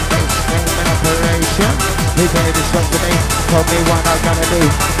make up a base, name an operation. We can't disrupt the name, tell me what I gotta do.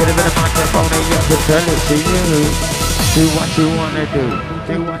 Get it in the microphone and yeah, to tell it to you. Do what you wanna do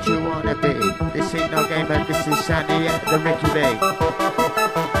what you wanna be. This ain't no game, but this is Sandy at the Ricky Bay.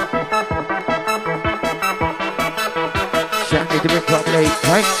 sound, need to do it properly.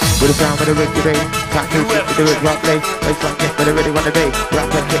 Hey, with a sound, with a rig to be. Can't do it, to do it properly. It's like it, but I really wanna be. Rap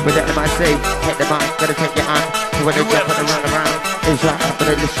and kick with it in my sleeve. Hit the mic, gotta take your hand. So when they jump and run around, it's like I'm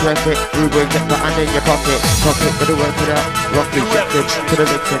gonna just strip it. Ruben, get the hand in your pocket. Pocket, gotta work it out. Rock me, shift it to the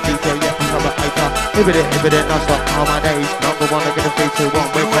mix and DJ, yeah, I'm a hyper. If it, non stop all my days. Number one, I'm gonna 3, 2,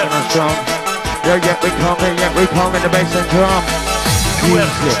 1, we're coming on strong. Yeah, we come in the bass and drum.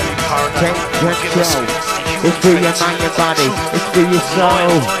 Music, take control. It's for your mind, your body, it's for your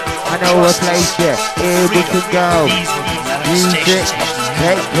soul. I know a place, yeah, here we can go. Music,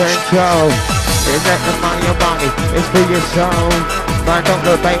 take control. It's not the mind, your body, it's for your soul. Man, don't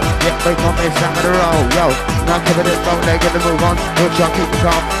look back, yeah, we come in, snap at the roll. Yo, now cover this phone, they're gonna move on. We'll try keep it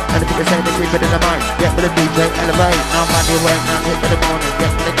calm. And if you say they keep it in the mind, get with the DJ, elevate. Now man, you wait, now hit for the morning.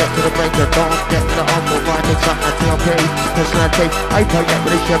 Get to the break of dawn, get to the humble right, it's like a TLP. Personality, I play, get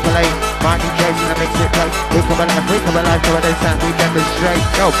with the Chevrolet. My DJ's in the mix it play. We come alive, so they sound, we demonstrate.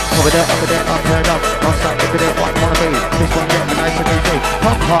 Yo, over there, up, heard up. Non stop, if it ain't what I wanna be. This one, get the nice and easy.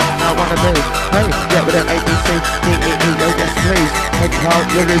 Pop, I wanna be. Hey, get with the ABC, D-E-E, yo, yes please. Take out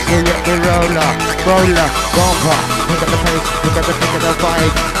your issue, get the roller, bumper. Pick up the pace, pick up the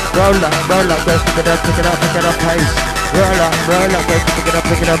vibe. Roller, go pick it up, pace. Roller, go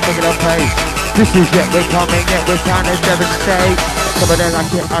pick it up, pace. This is it, we're coming, yet we're trying to devastate. Some of them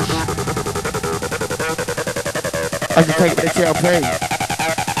like it, hush. I just take the TLP.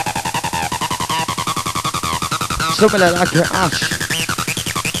 Some of them like it, hush.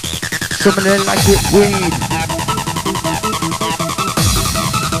 Some of them like it, weed.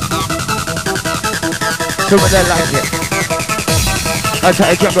 Some of them like it. I tell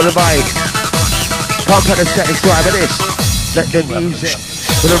you, jump on the vibe. Can't put a set describe of this. Let the music.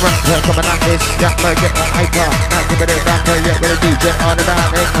 With a rapper coming like this, rapper get the hyper. Now give it a rapper, yeah, with a DJ on the down.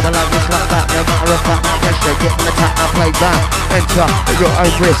 They come along just like that, no matter of fact, no pressure. Get on the tap, now play back. Enter with your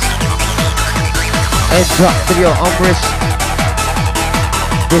own risk. Enter with your own risk.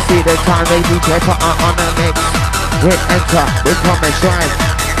 We see the time they DJ put on the mix. We enter, we come and shine.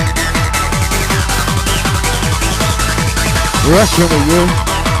 Rushing with you,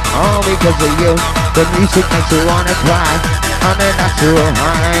 all because of you. The music makes you wanna cry on a natural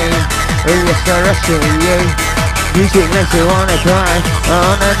high. It's the rushing with you. Music makes you wanna cry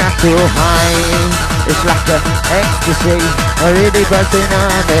on a natural high. It's like a ecstasy, really buzzing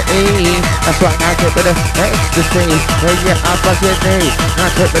on the E. That's why I get with the ecstasy. When you're up on your knee, I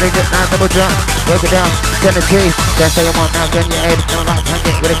take with a good now double jump. Work it down, turn the T. Then say I'm on now, turn your head. Don't like can't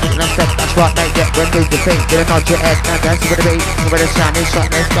get with a kick and step. That's what they get when move the feet. Get a nod your head, now dance with the beat. With a shine, it's like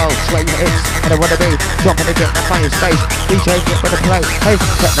let's go. Sway your hips, and I wanna be jumping to get that fire space. DJ get with the play. Hey,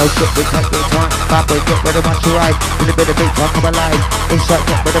 techno shit, we take your time. Bad boy get with the watch your ride. With a bit of beat, come alive. It's like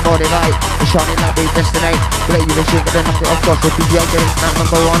get with the morning light. It's shining like we destinate. Play you the shit, gonna knock it off, course. If you get it, now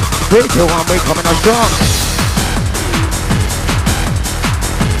number 1. 3, 2, 1, we coming on strong.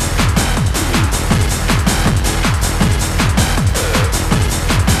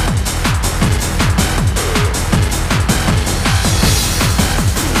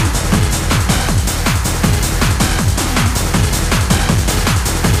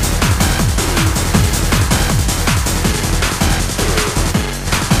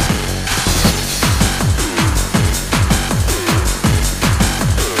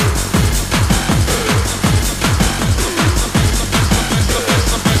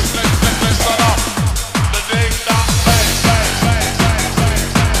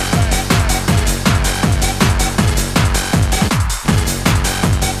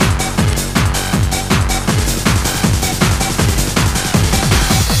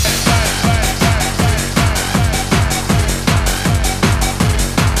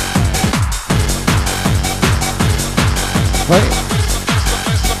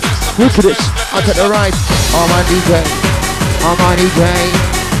 Look at this, I take the right. Oh my DJ, oh my DJ,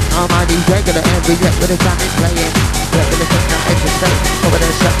 oh my DJ, gonna every get with the sound is playing. Get with the thing that makes a state. Over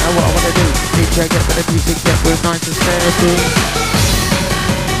there, shut now what I wanna do. DJ get with the music, get with nice and steady.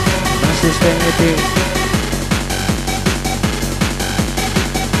 Nice and steady.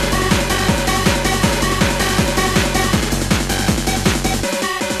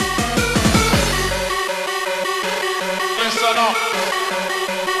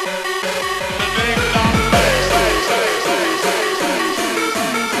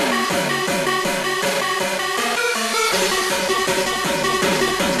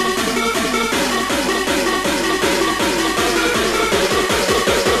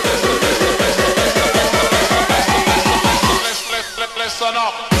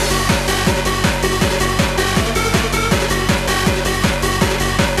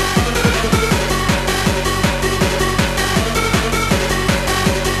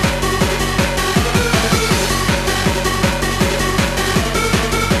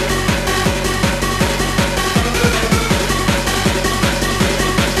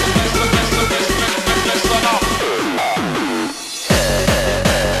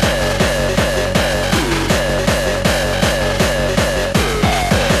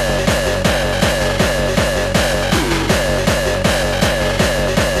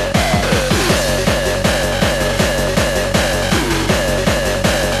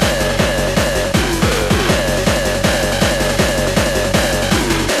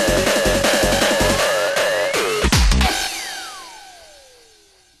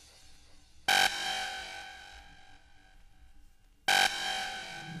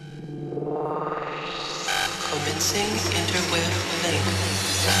 missing interweb link.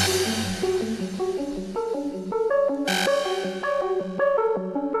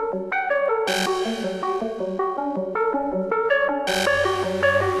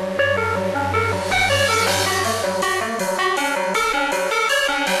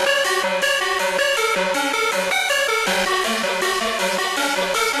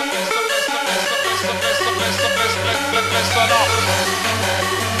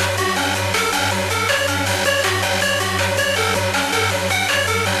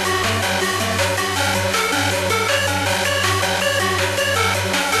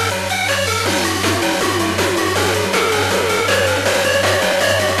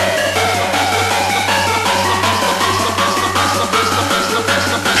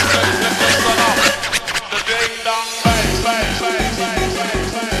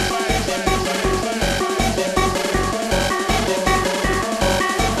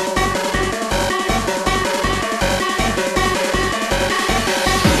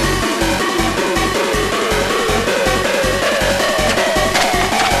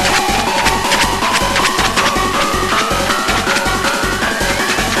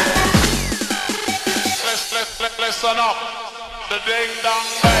 Listen up, the ding dong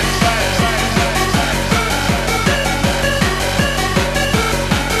bass.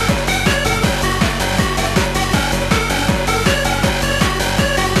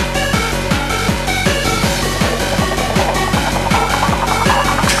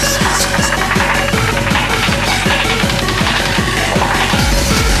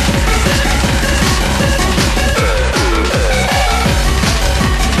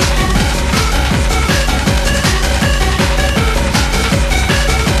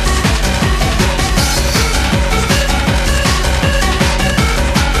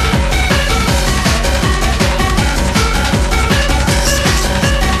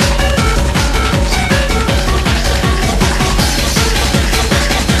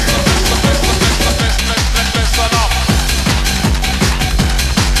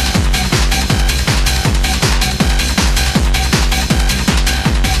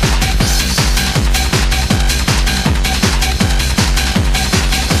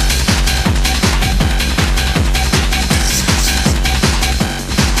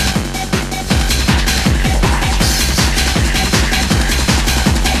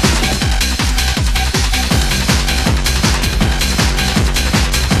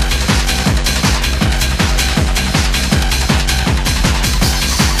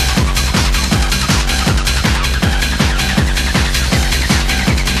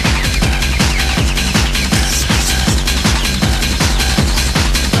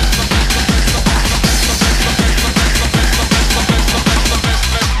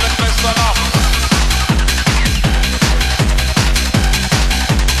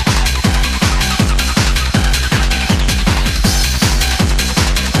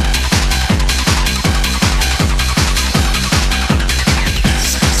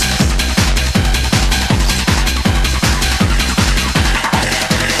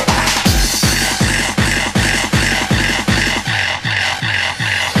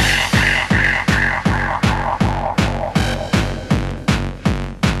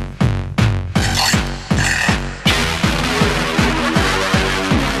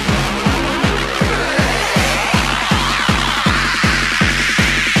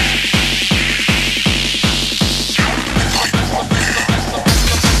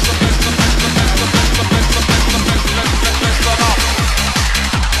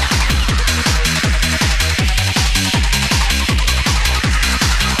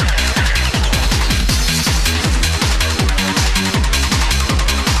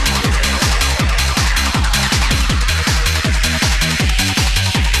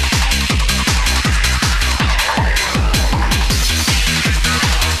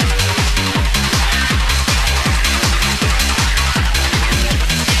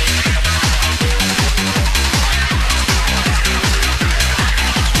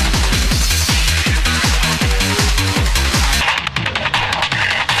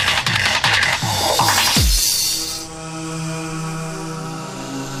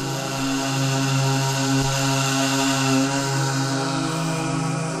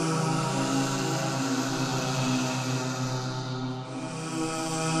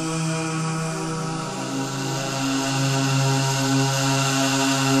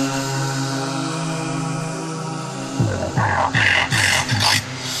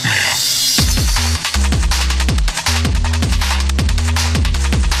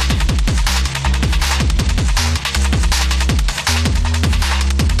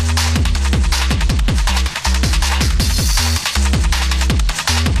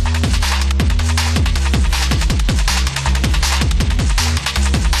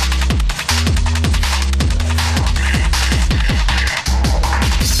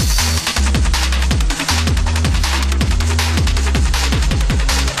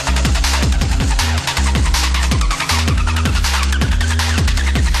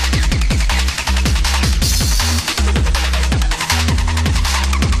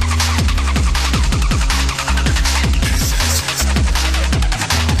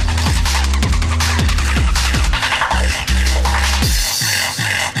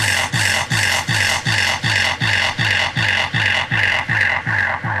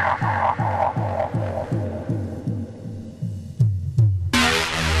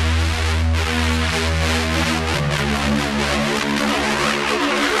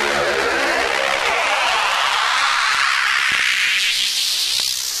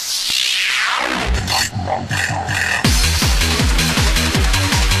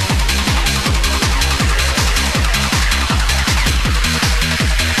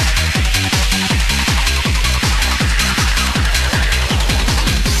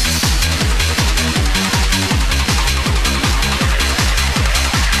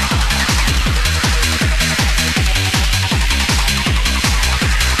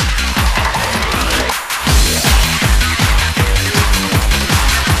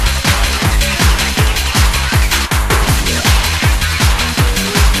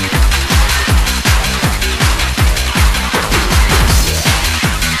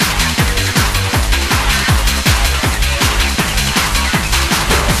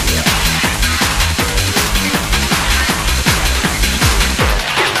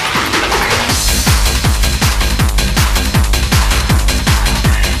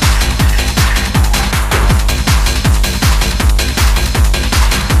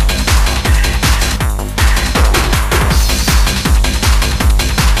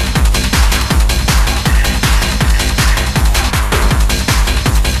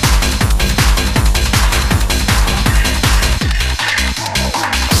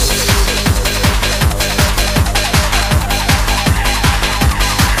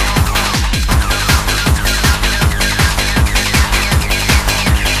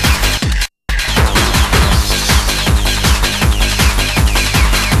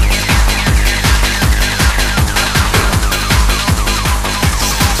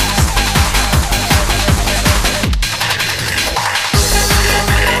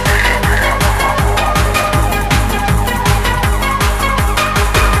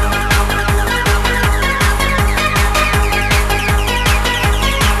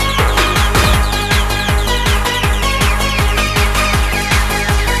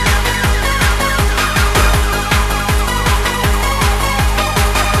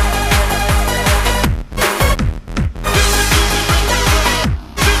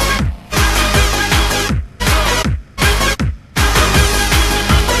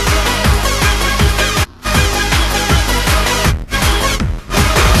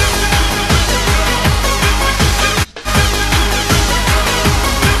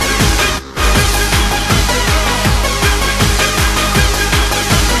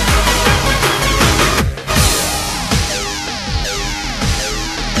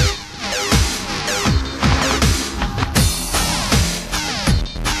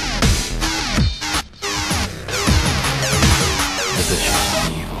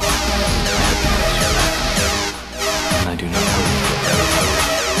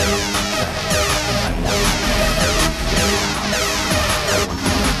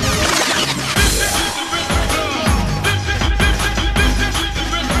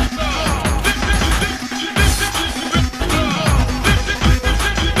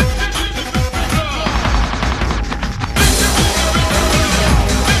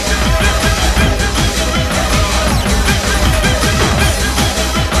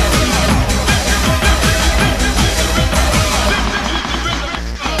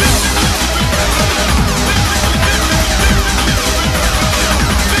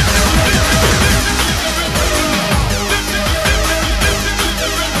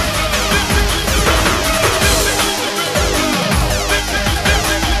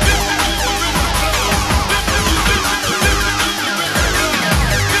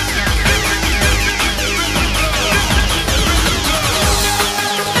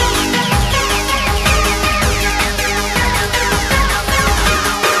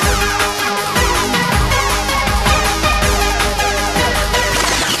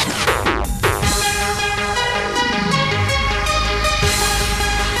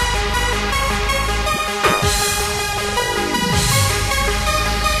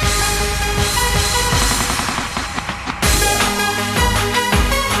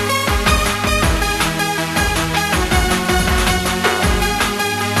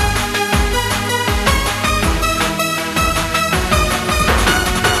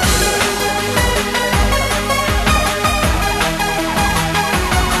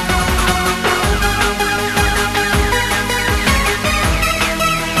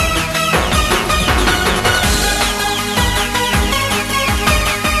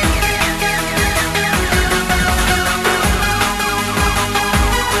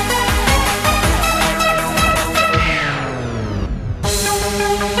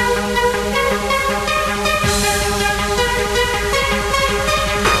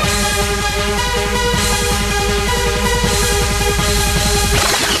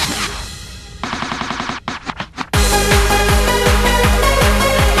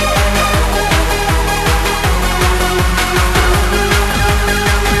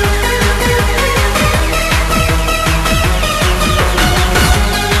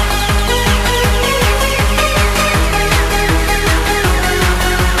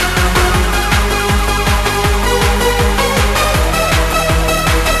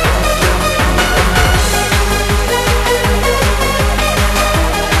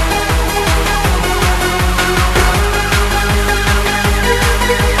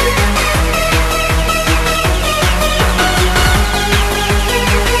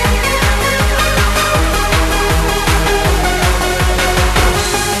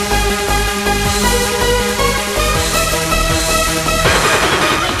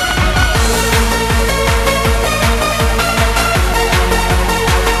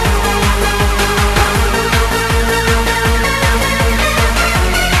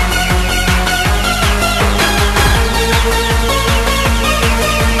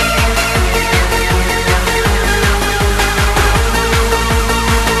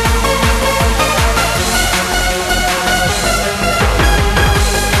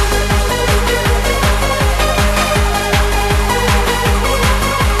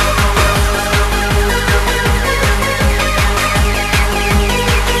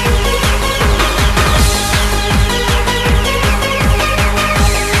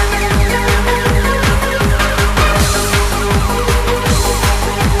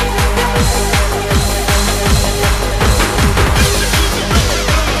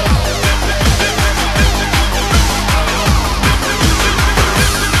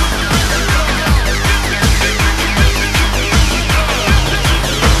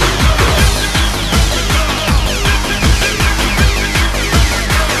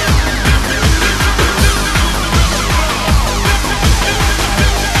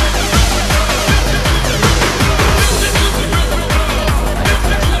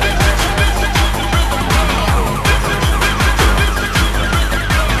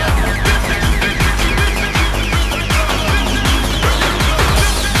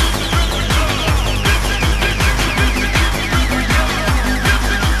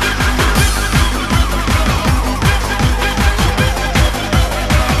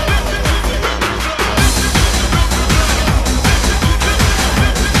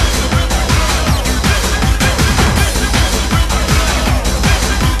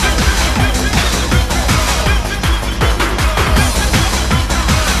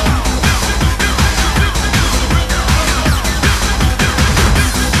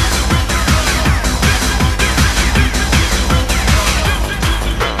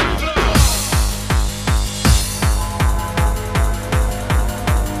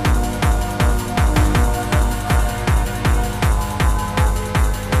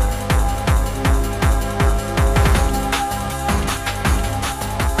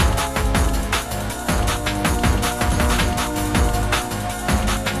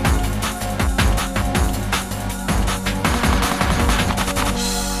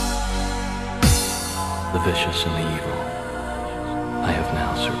 vicious and the evil I have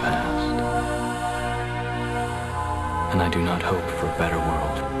now surpassed, and I do not hope for a better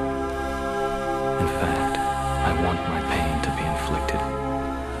world. In fact, I want my pain to be inflicted.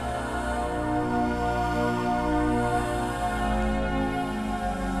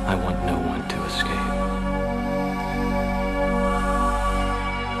 I want no one to escape.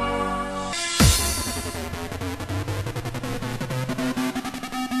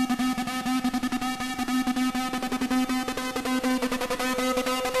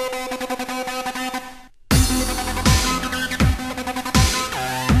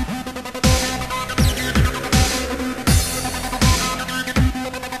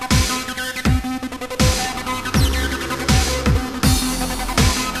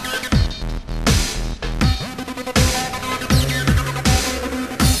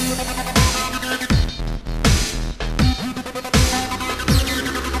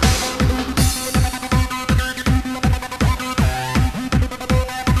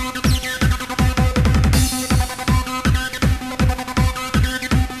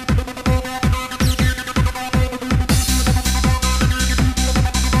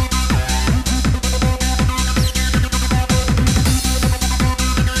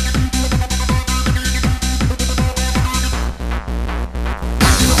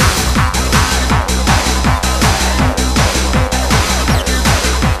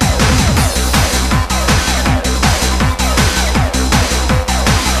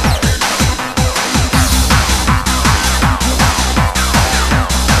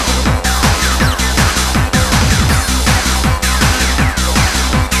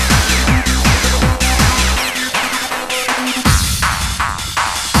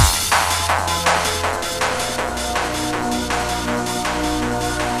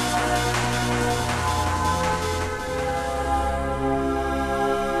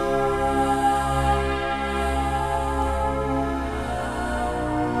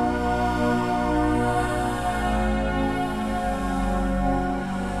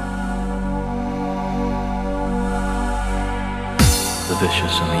 The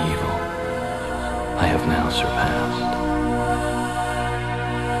vicious and the evil I have now surpassed,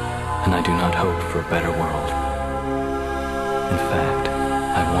 and I do not hope for a better world. In fact,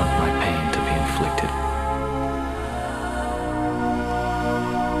 I want my pain to be inflicted.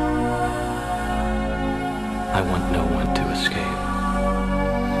 I want no one to escape.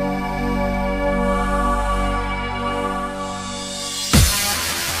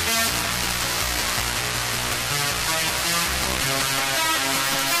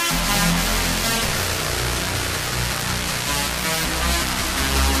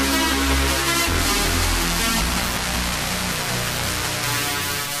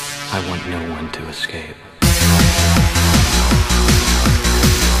 I want no one to escape.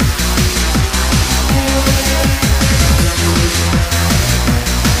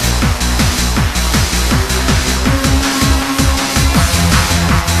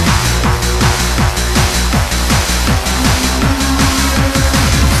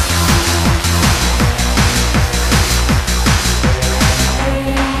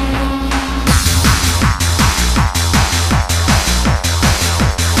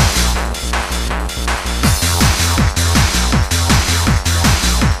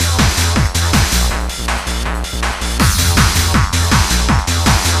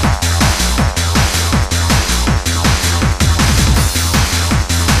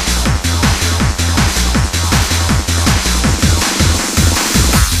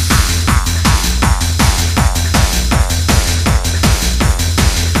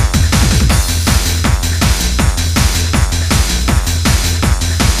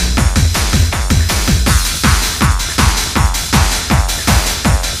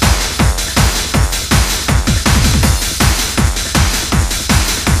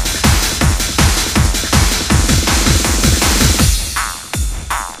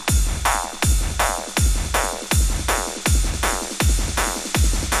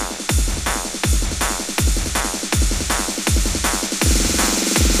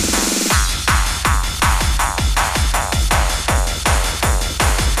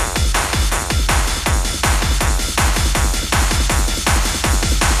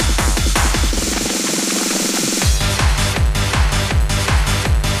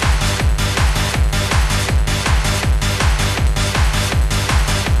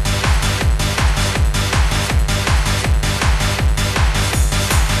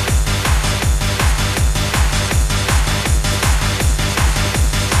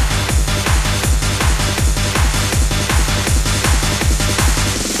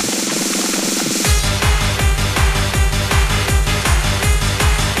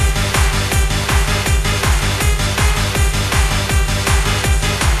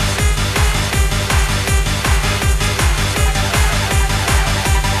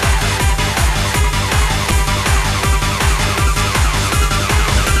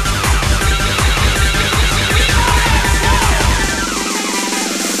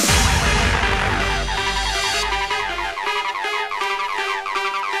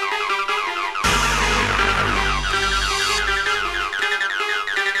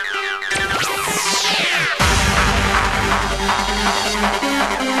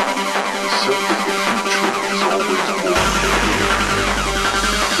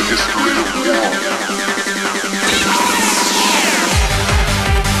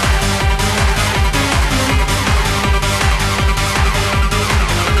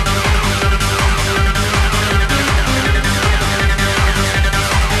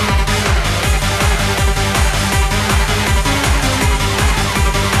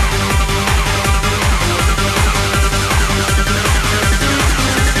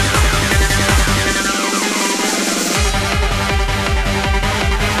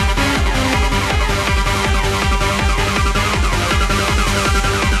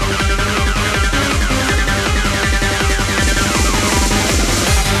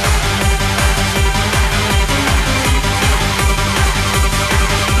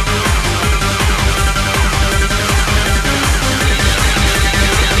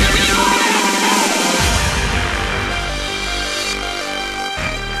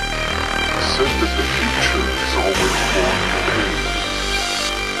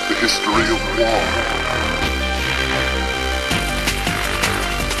 history of war.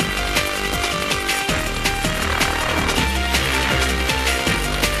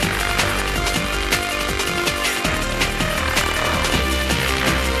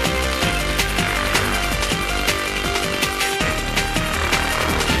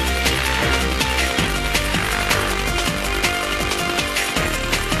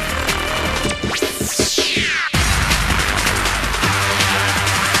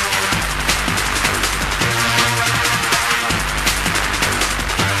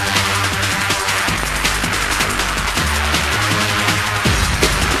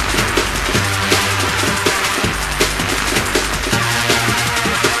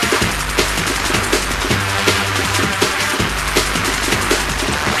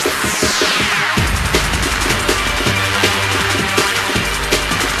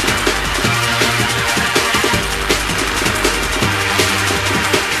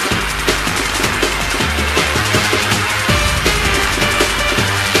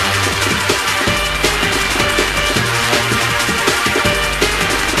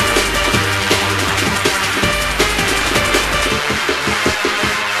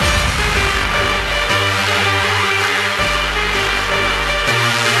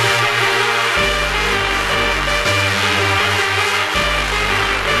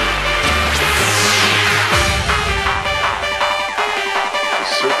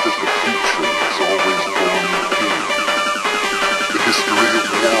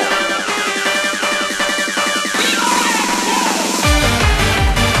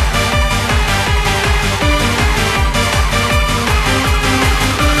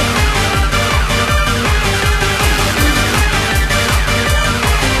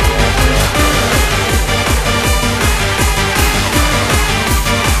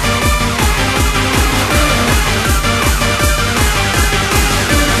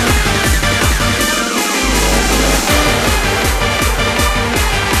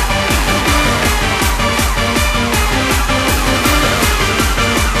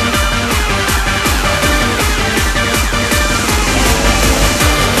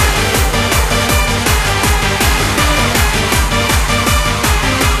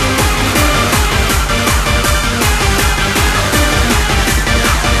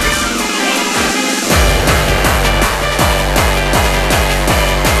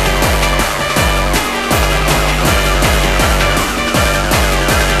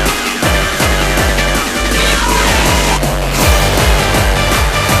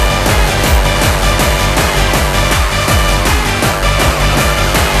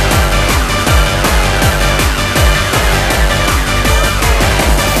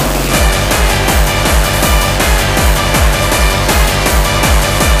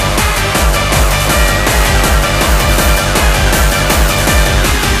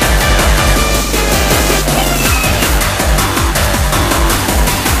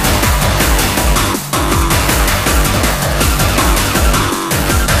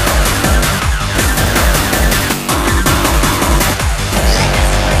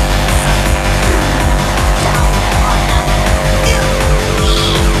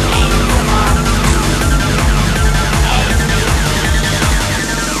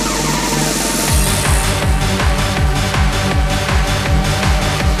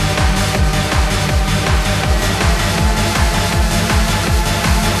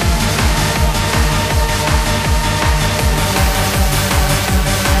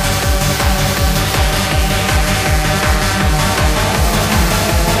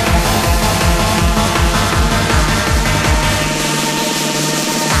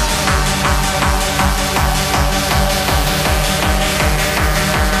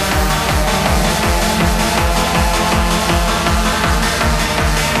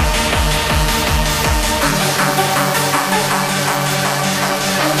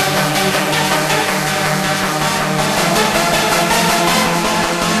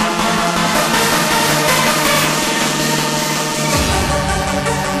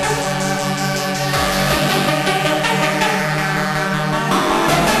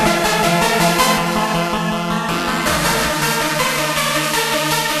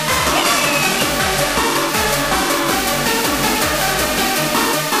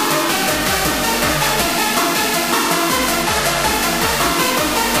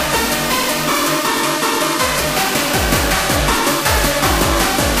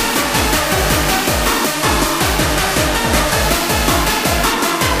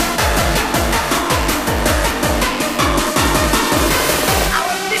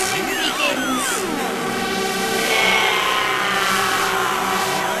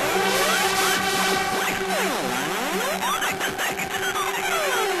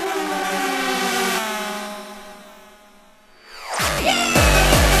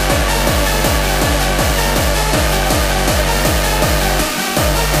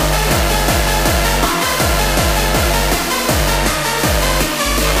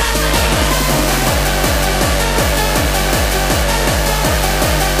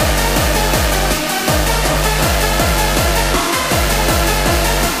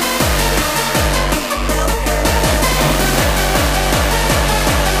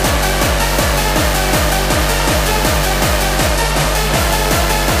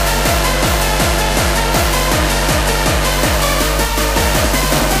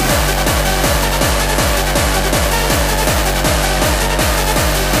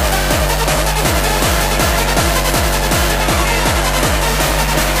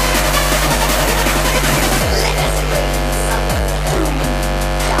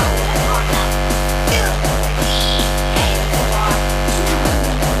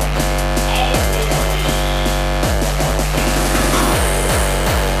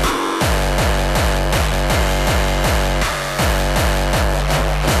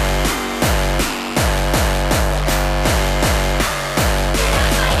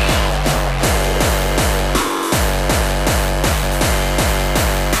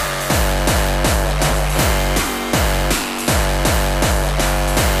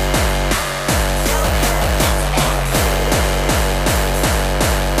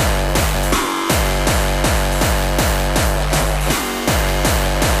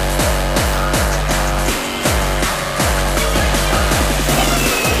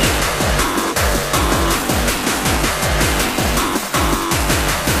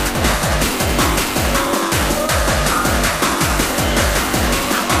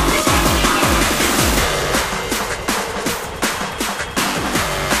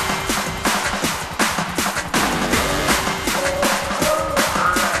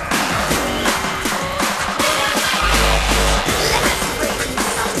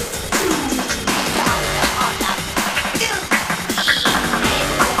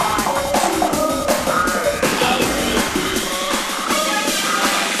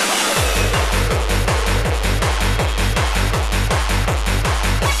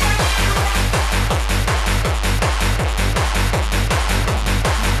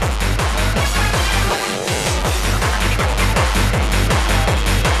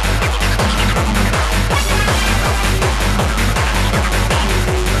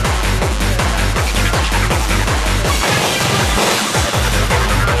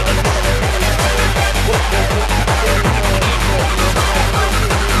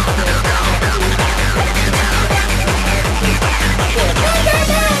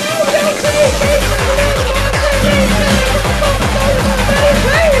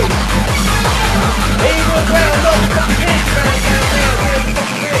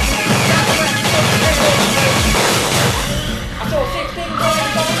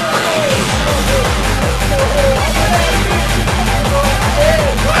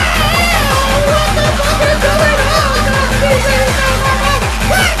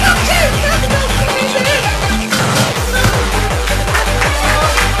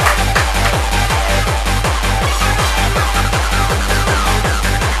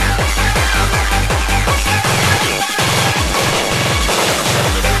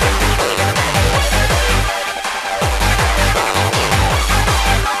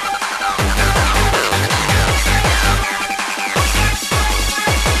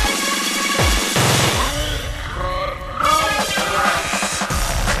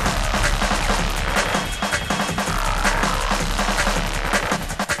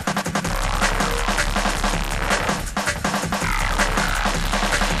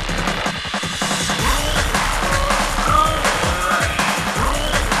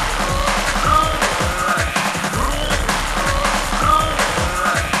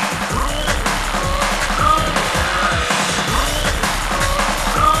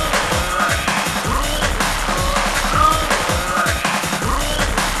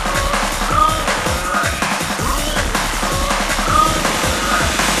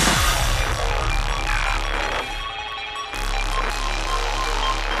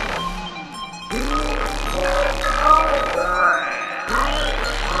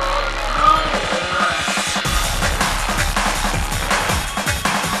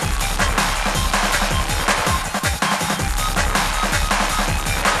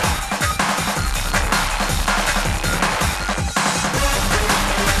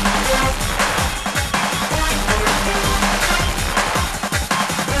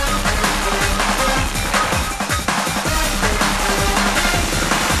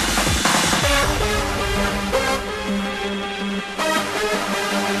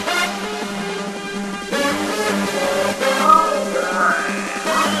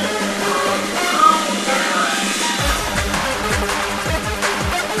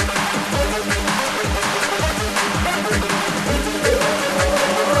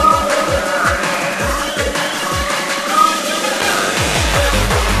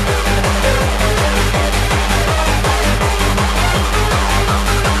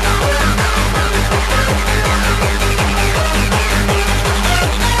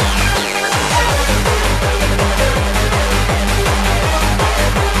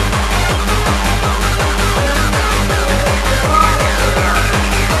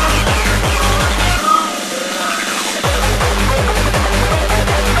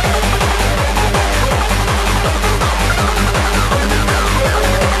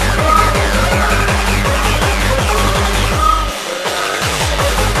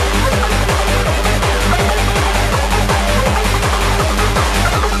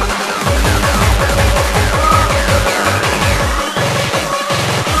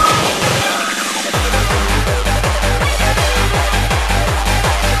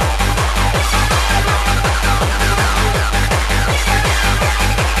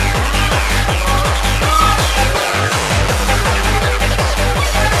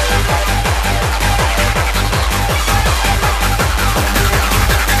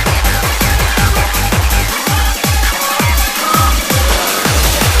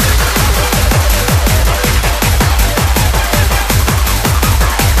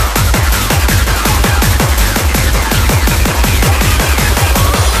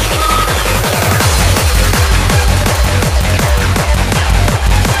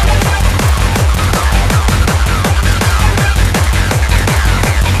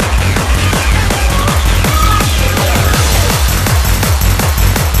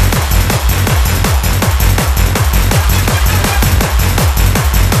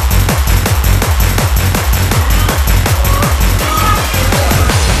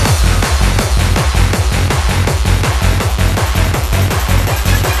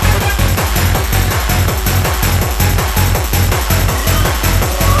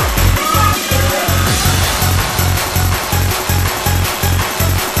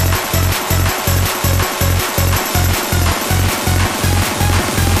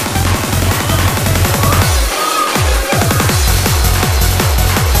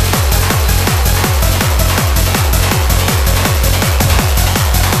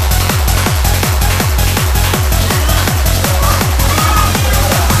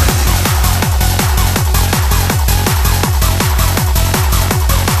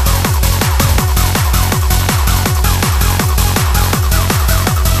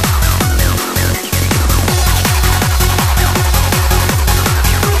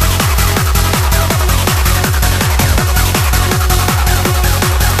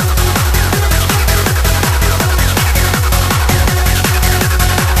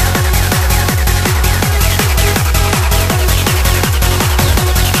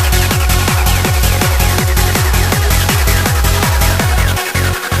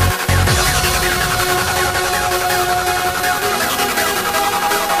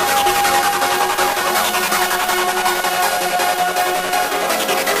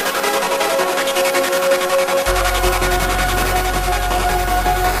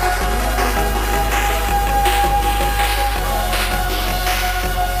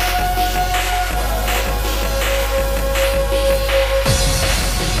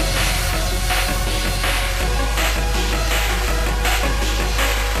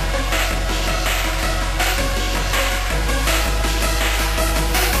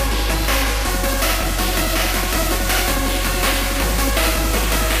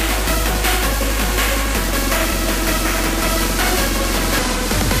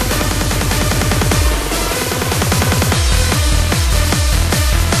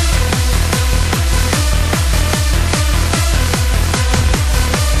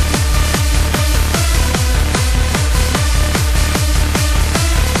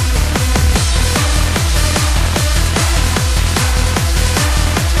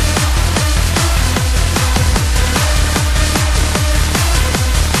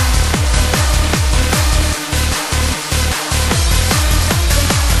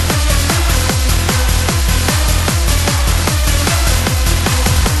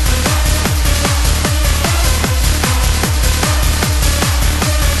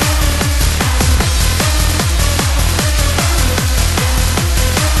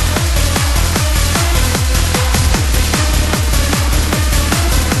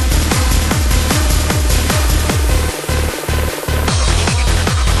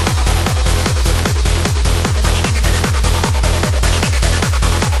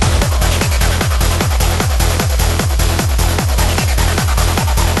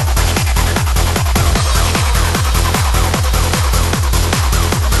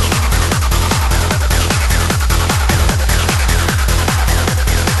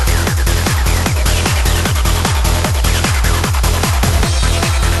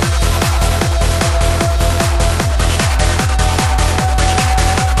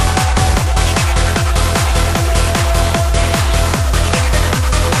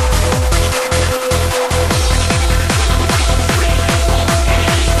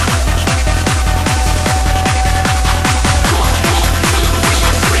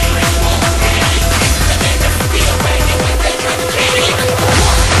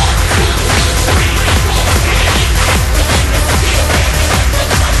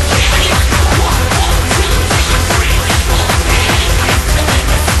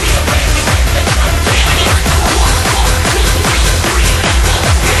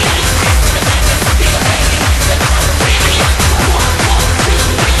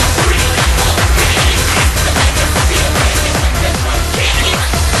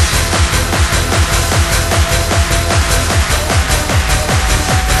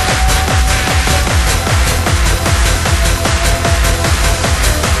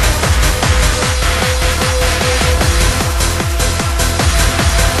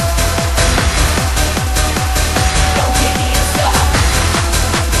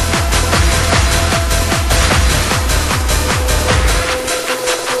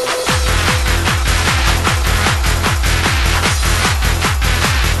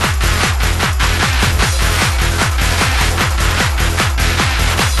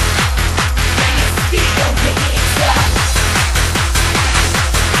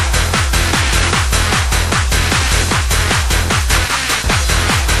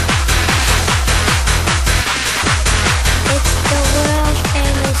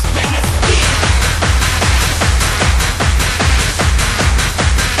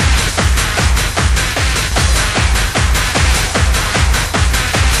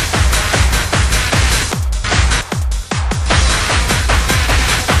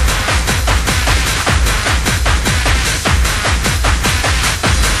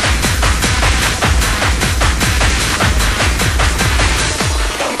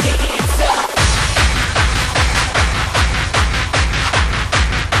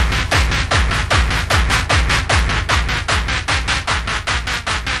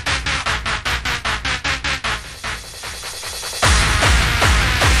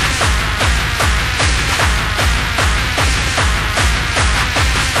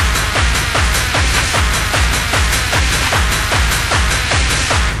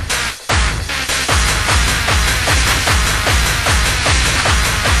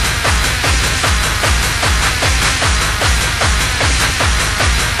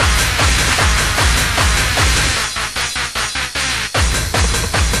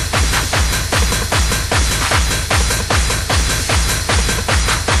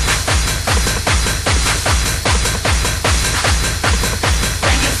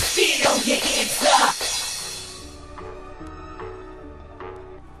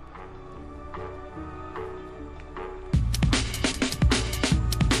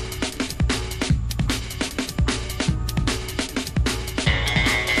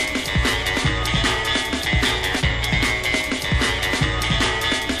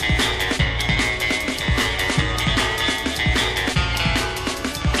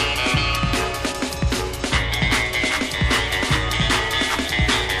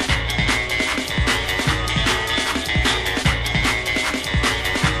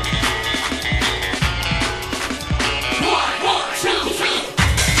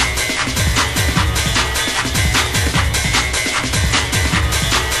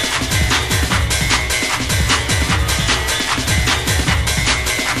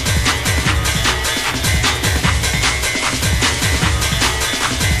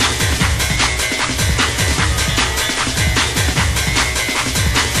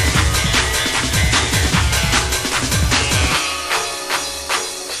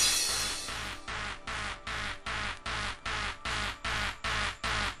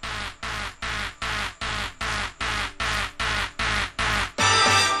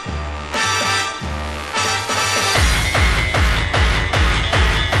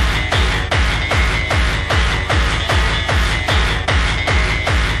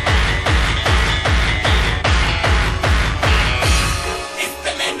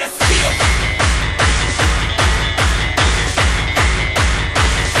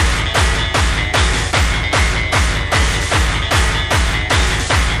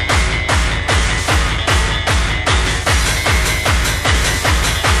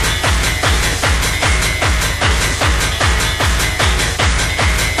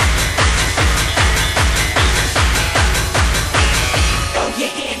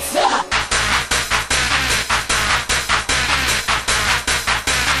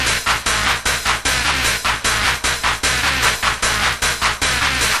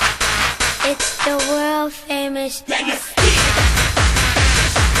 world famous.